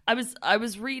adapting, I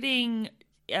was reading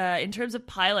in terms of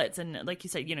pilots, and like you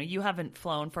said, you haven't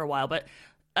flown for a while, but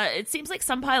it seems like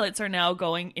some pilots are now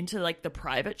going into like the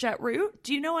private jet route.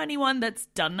 Do you know anyone that's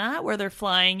done that, where they're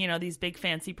flying, these big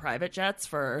fancy private jets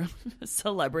for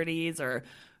celebrities or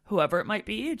whoever it might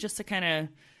be, just to kind of,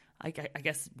 I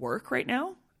guess, work right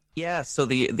now? Yeah, so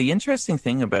the interesting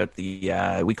thing about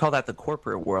we call that the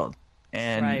corporate world.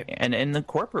 And in the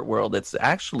corporate world, it's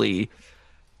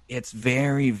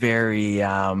very, very,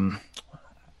 I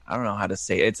don't know how to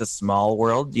say it. It's a small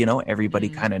world, everybody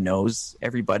kind of knows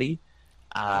everybody.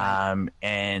 And,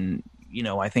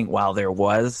 I think while there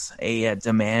was a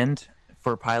demand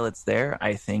for pilots there,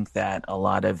 I think that a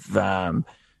lot of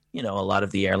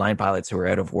the airline pilots who are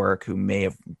out of work, who may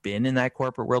have been in that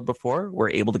corporate world before, were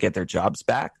able to get their jobs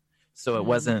back. So it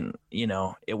wasn't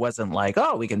like,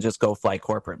 oh, we can just go fly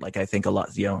corporate. Like, I think a lot,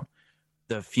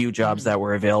 the few jobs that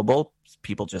were available,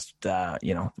 people just,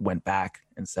 went back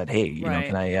and said, hey,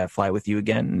 can I fly with you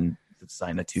again, and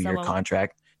sign a 2-year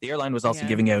contract. The airline was also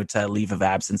giving out leave of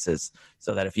absences,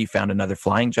 so that if you found another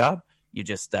flying job, you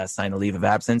just sign a leave of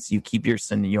absence. You keep your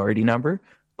seniority number,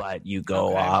 but you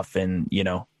go off and,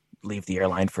 leave the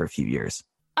airline for a few years.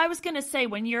 I was going to say,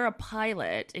 when you're a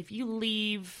pilot, if you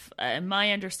leave,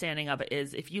 my understanding of it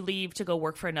is if you leave to go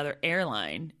work for another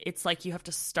airline, it's like you have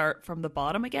to start from the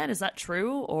bottom again. Is that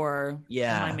true? Or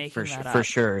am I making that up? For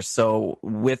sure. So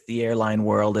with the airline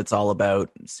world, it's all about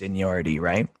seniority,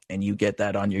 right? And you get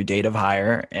that on your date of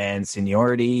hire, and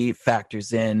seniority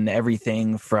factors in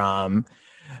everything from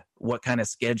what kind of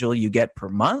schedule you get per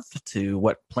month to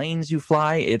what planes you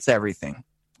fly. It's everything.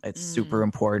 It's super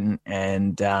important.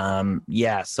 And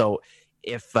so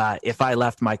if I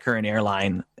left my current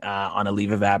airline on a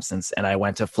leave of absence and I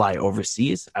went to fly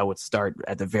overseas, I would start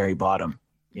at the very bottom,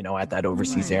 at that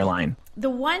overseas airline.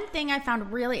 The one thing I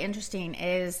found really interesting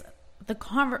is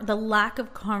the lack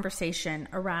of conversation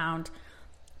around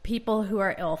people who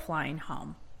are ill flying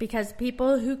home. Because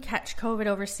people who catch COVID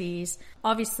overseas,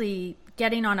 obviously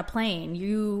getting on a plane,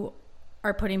 you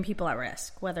are putting people at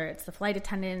risk, whether it's the flight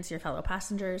attendants, your fellow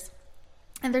passengers.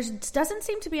 And there doesn't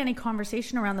seem to be any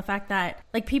conversation around the fact that,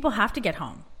 like, people have to get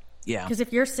home. Yeah. Because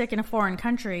if you're sick in a foreign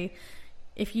country,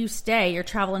 if you stay, your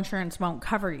travel insurance won't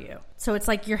cover you. So it's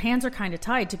like your hands are kind of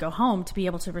tied to go home to be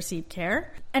able to receive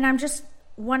care. And I'm just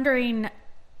wondering,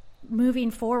 moving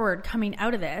forward, coming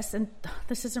out of this, and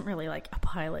this isn't really like a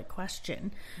pilot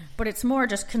question, but it's more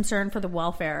just concern for the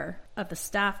welfare of the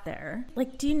staff there.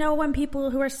 Like, do you know when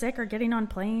people who are sick are getting on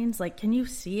planes? Like, can you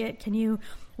see it?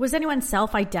 Was anyone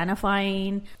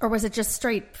self-identifying, or was it just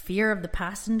straight fear of the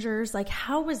passengers? Like,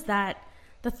 how was that,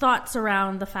 the thoughts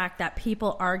around the fact that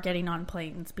people are getting on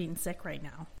planes being sick right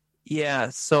now? Yeah,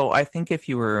 so I think if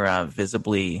you were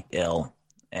visibly ill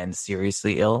and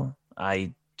seriously ill,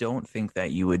 I don't think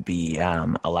that you would be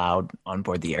allowed on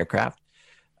board the aircraft.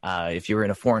 If you were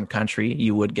in a foreign country,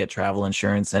 you would get travel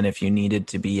insurance, and if you needed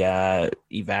to be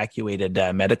evacuated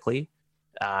medically,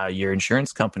 your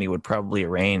insurance company would probably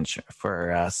arrange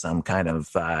for some kind of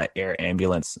air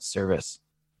ambulance service,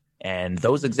 and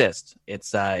those exist.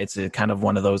 It's a kind of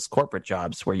one of those corporate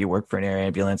jobs where you work for an air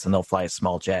ambulance, and they'll fly a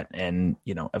small jet and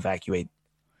evacuate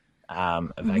you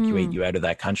out of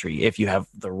that country if you have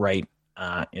the right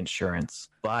insurance.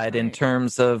 But in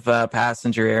terms of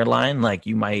passenger airline, like,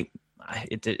 you might,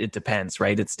 it depends,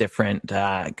 right? It's different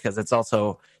because it's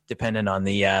also dependent on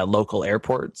the local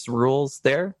airport's rules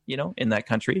there, in that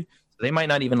country. So they might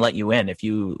not even let you in if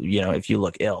you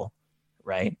look ill,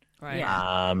 right?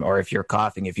 Right. Or if you're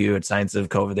coughing, if you had signs of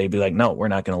COVID, they'd be like, no, we're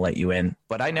not going to let you in.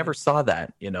 But I never saw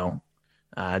that,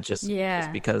 just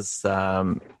because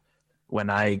when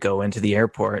I go into the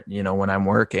airport, when I'm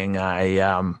working,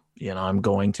 I'm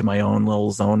going to my own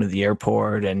little zone of the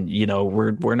airport, and,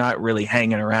 we're not really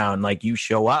hanging around. Like, you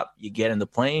show up, you get in the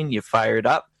plane, you fire it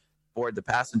up, board the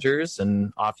passengers,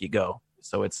 and off you go.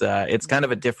 So it's kind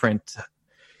of a different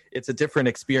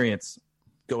experience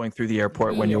going through the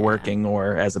airport when you're working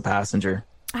or as a passenger.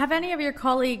 Have any of your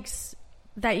colleagues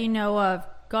that you know of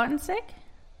gotten sick?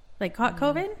 Like, caught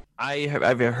COVID?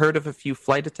 I've heard of a few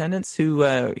flight attendants who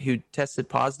tested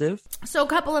positive. So a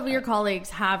couple of your colleagues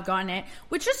have gotten it,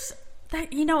 which is,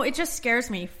 it just scares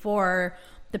me for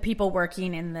the people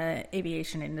working in the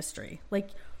aviation industry. Like,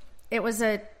 it was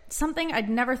something I'd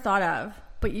never thought of,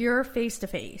 but you're face to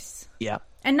face. Yeah.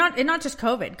 And not just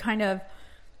COVID, kind of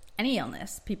any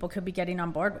illness people could be getting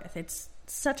on board with. It's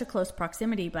such a close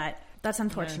proximity, but that's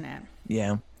unfortunate.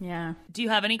 Yeah. Yeah. Do you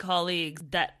have any colleagues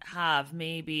that have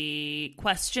maybe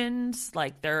questions,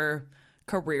 like, their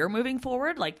career moving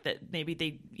forward? Like, that maybe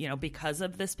they, because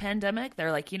of this pandemic,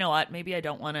 they're like, you know what, maybe I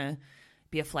don't want to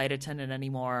be a flight attendant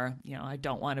anymore. I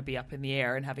don't want to be up in the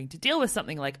air and having to deal with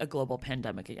something like a global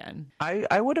pandemic again.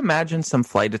 I would imagine some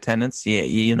flight attendants,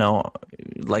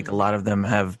 like, a lot of them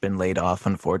have been laid off,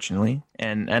 unfortunately.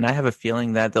 And I have a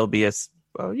feeling that there'll be a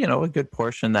good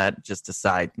portion that just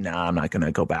decide, no, I'm not going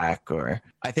to go back. Or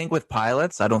I think with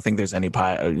pilots, I don't think there's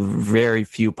very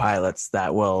few pilots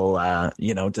that will,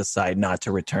 decide not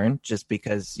to return, just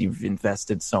because you've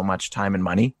invested so much time and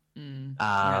money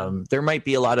There might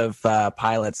be a lot of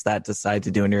pilots that decide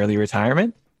to do an early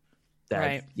retirement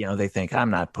that, they think, I'm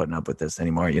not putting up with this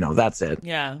anymore. That's it.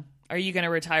 Yeah. Are you going to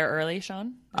retire early,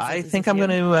 Sean? I think I'm going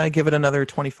to give it another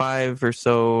 25 or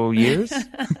so years.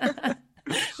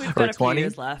 We've got or 20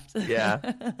 years left. Yeah.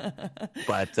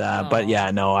 But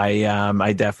yeah, no,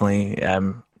 I definitely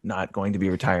am not going to be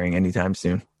retiring anytime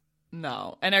soon.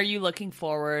 No. And are you looking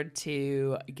forward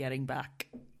to getting back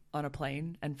on a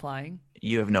plane and flying?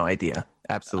 You have no idea.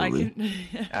 Absolutely.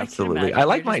 Absolutely. I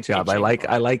like my job. I like,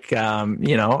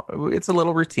 it's a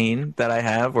little routine that I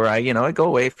have where I go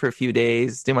away for a few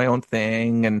days, do my own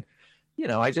thing. And,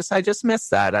 I just miss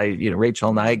that. Rachel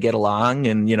and I get along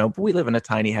and, we live in a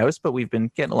tiny house, but we've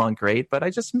been getting along great. But I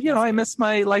just, I miss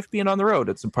my life being on the road.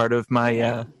 It's a part of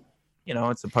my,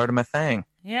 it's a part of my thing.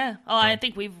 Yeah. Oh, I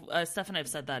think we've, Steph and I have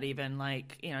said that even,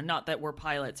 not that we're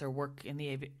pilots or work in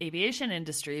the aviation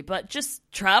industry, but just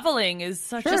traveling is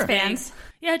such a fans.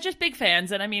 Yeah, just big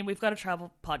fans. And I mean, we've got a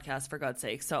travel podcast, for God's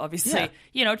sake. So obviously,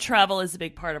 travel is a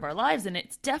big part of our lives. And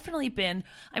it's definitely been,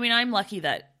 I'm lucky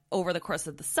that over the course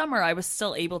of the summer, I was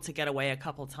still able to get away a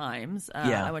couple times.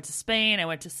 I went to Spain, I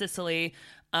went to Sicily.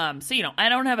 So, I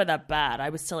don't have it that bad. I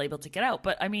was still able to get out.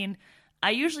 But I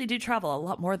usually do travel a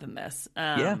lot more than this.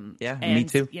 And, me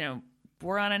too.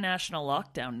 We're on a national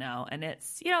lockdown now, and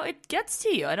it's, it gets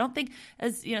to you. I don't think,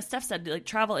 as, Steph said,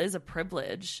 travel is a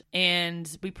privilege, and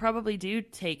we probably do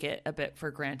take it a bit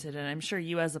for granted. And I'm sure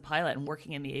you as a pilot and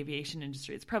working in the aviation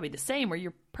industry, it's probably the same, where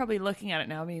you're probably looking at it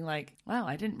now being like, wow,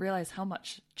 I didn't realize how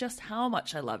much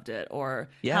I loved it, or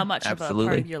how much of a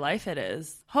part of your life it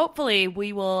is. Hopefully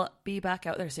we will be back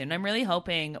out there soon. I'm really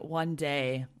hoping one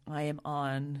day I am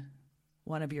on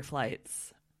one of your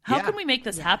flights. How can we make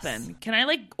this happen? Can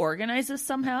I organize this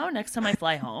somehow next time I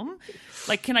fly home?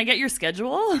 Can I get your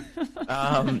schedule?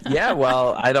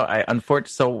 Well,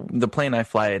 unfortunately, so the plane I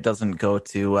fly, it doesn't go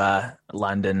to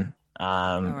London.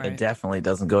 It definitely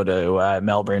doesn't go to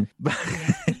Melbourne.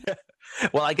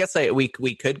 Well, I guess we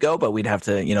could go, but we'd have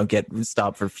to, get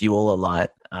stopped for fuel a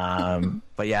lot.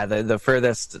 But yeah, the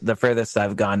furthest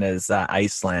I've gone is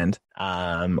Iceland,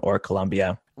 or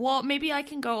Colombia. Well, maybe I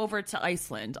can go over to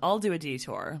Iceland. I'll do a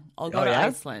detour. I'll go to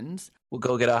Iceland. We'll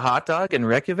go get a hot dog in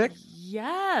Reykjavik.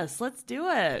 Yes, let's do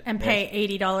it. And pay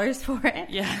 $80 for it.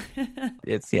 Yeah.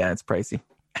 It's pricey.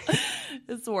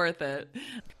 It's worth it.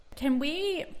 Can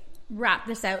we wrap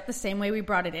this out the same way we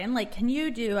brought it in? Can you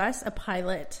do us a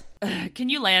pilot? Can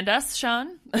you land us,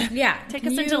 Sean? Yeah. Take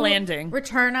us into landing.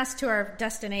 Return us to our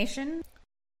destination.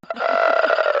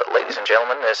 Ladies and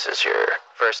gentlemen, this is your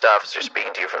first officer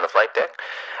speaking to you from the flight deck.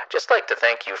 Just like to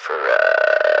thank you for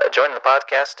joining the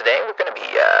podcast today. We're going to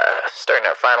be starting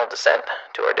our final descent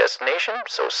to our destination,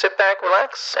 so sit back,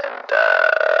 relax, and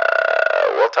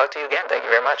we'll talk to you again. Thank you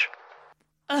very much.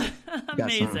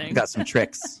 Amazing. Got some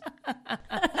tricks.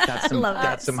 Got some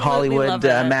Absolutely Hollywood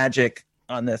magic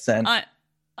on this end.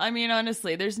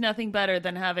 Honestly, there's nothing better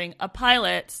than having a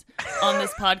pilot on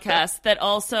this podcast that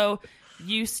also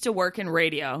used to work in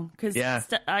radio. Because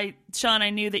Sean, I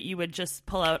knew that you would just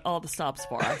pull out all the stops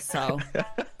for us. So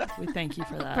we thank you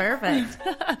for that. Perfect.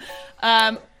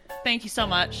 Thank you so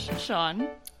much, Sean.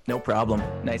 No problem.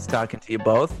 Nice talking to you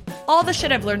both. All the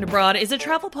Shit I've Learned Abroad is a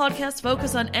travel podcast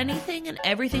focused on anything and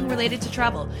everything related to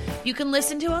travel. You can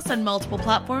listen to us on multiple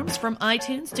platforms, from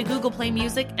iTunes to Google Play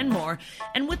Music and more.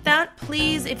 And with that,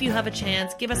 please, if you have a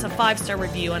chance, give us a 5-star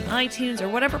review on iTunes or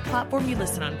whatever platform you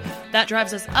listen on. That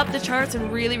drives us up the charts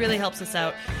and really, really helps us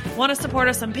out. Want to support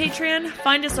us on Patreon?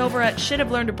 Find us over at Shit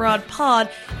I've Learned Abroad Pod,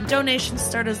 and donations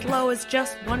start as low as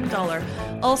just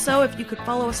 $1. Also, if you could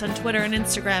follow us on Twitter and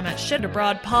Instagram at Shit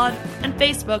Abroad Pod, and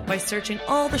Facebook by searching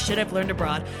All the Shit I've Learned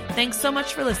Abroad. Thanks so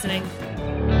much for listening.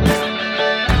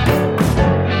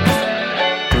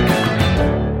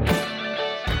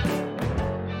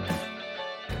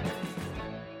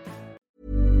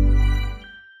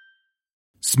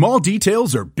 Small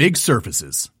details are big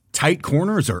surfaces. Tight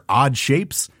corners are odd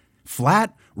shapes.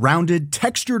 Flat, rounded,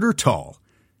 textured, or tall.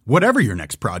 Whatever your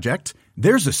next project,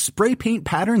 there's a spray paint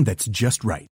pattern that's just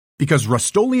right. Because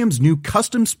Rust-Oleum's new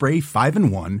Custom Spray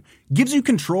 5-in-1 gives you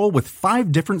control with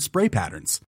 5 different spray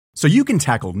patterns. So you can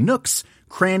tackle nooks,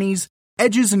 crannies,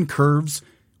 edges, and curves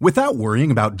without worrying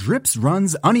about drips,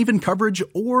 runs, uneven coverage,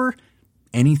 or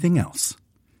anything else.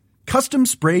 Custom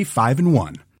Spray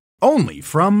 5-in-1. Only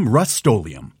from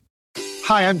Rust-Oleum.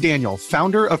 Hi, I'm Daniel,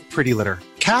 founder of Pretty Litter.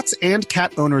 Cats and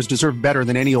cat owners deserve better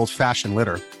than any old-fashioned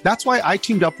litter. That's why I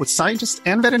teamed up with scientists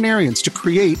and veterinarians to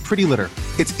create Pretty Litter.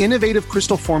 Its innovative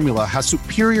crystal formula has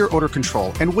superior odor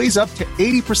control and weighs up to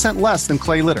 80% less than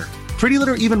clay litter. Pretty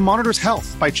Litter even monitors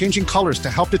health by changing colors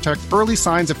to help detect early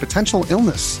signs of potential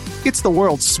illness. It's the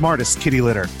world's smartest kitty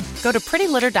litter. Go to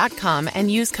prettylitter.com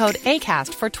and use code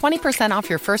ACAST for 20% off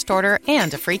your first order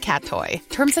and a free cat toy.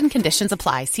 Terms and conditions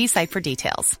apply. See site for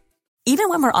details. Even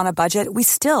when we're on a budget, we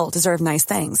still deserve nice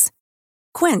things.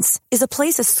 Quince is a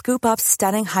place to scoop up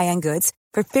stunning high-end goods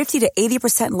for 50 to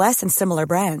 80% less than similar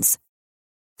brands.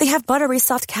 They have buttery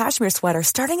soft cashmere sweaters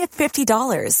starting at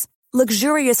 $50,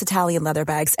 luxurious Italian leather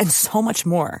bags, and so much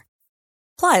more.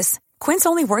 Plus, Quince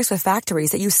only works with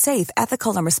factories that use safe,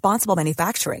 ethical, and responsible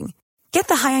manufacturing. Get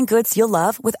the high-end goods you'll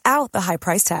love without the high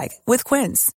price tag with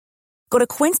Quince. Go to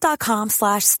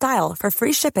quince.com/style for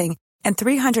free shipping and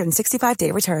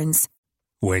 365-day returns.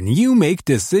 When you make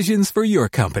decisions for your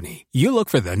company, you look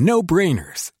for the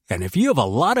no-brainers. And if you have a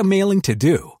lot of mailing to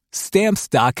do,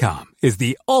 Stamps.com is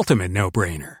the ultimate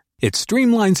no-brainer. It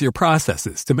streamlines your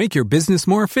processes to make your business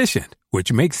more efficient,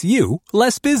 which makes you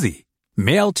less busy.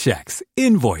 Mail checks,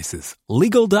 invoices,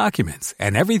 legal documents,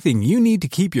 and everything you need to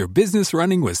keep your business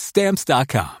running with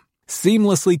Stamps.com.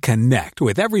 Seamlessly connect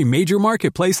with every major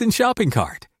marketplace and shopping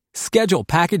cart. Schedule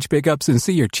package pickups and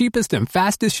see your cheapest and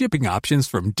fastest shipping options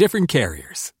from different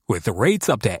carriers, with rates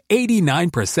up to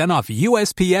 89% off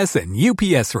USPS and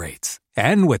UPS rates.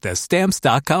 And with the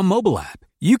Stamps.com mobile app,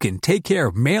 you can take care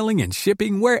of mailing and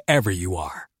shipping wherever you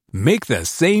are. Make the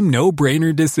same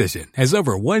no-brainer decision as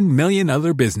over 1 million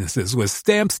other businesses with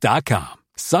Stamps.com.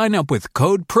 Sign up with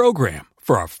code PROGRAM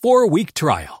for a 4-week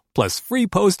trial, plus free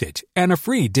postage and a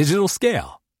free digital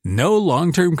scale. No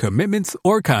long-term commitments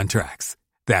or contracts.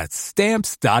 That's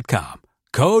Stamps.com.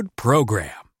 Code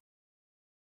PROGRAM.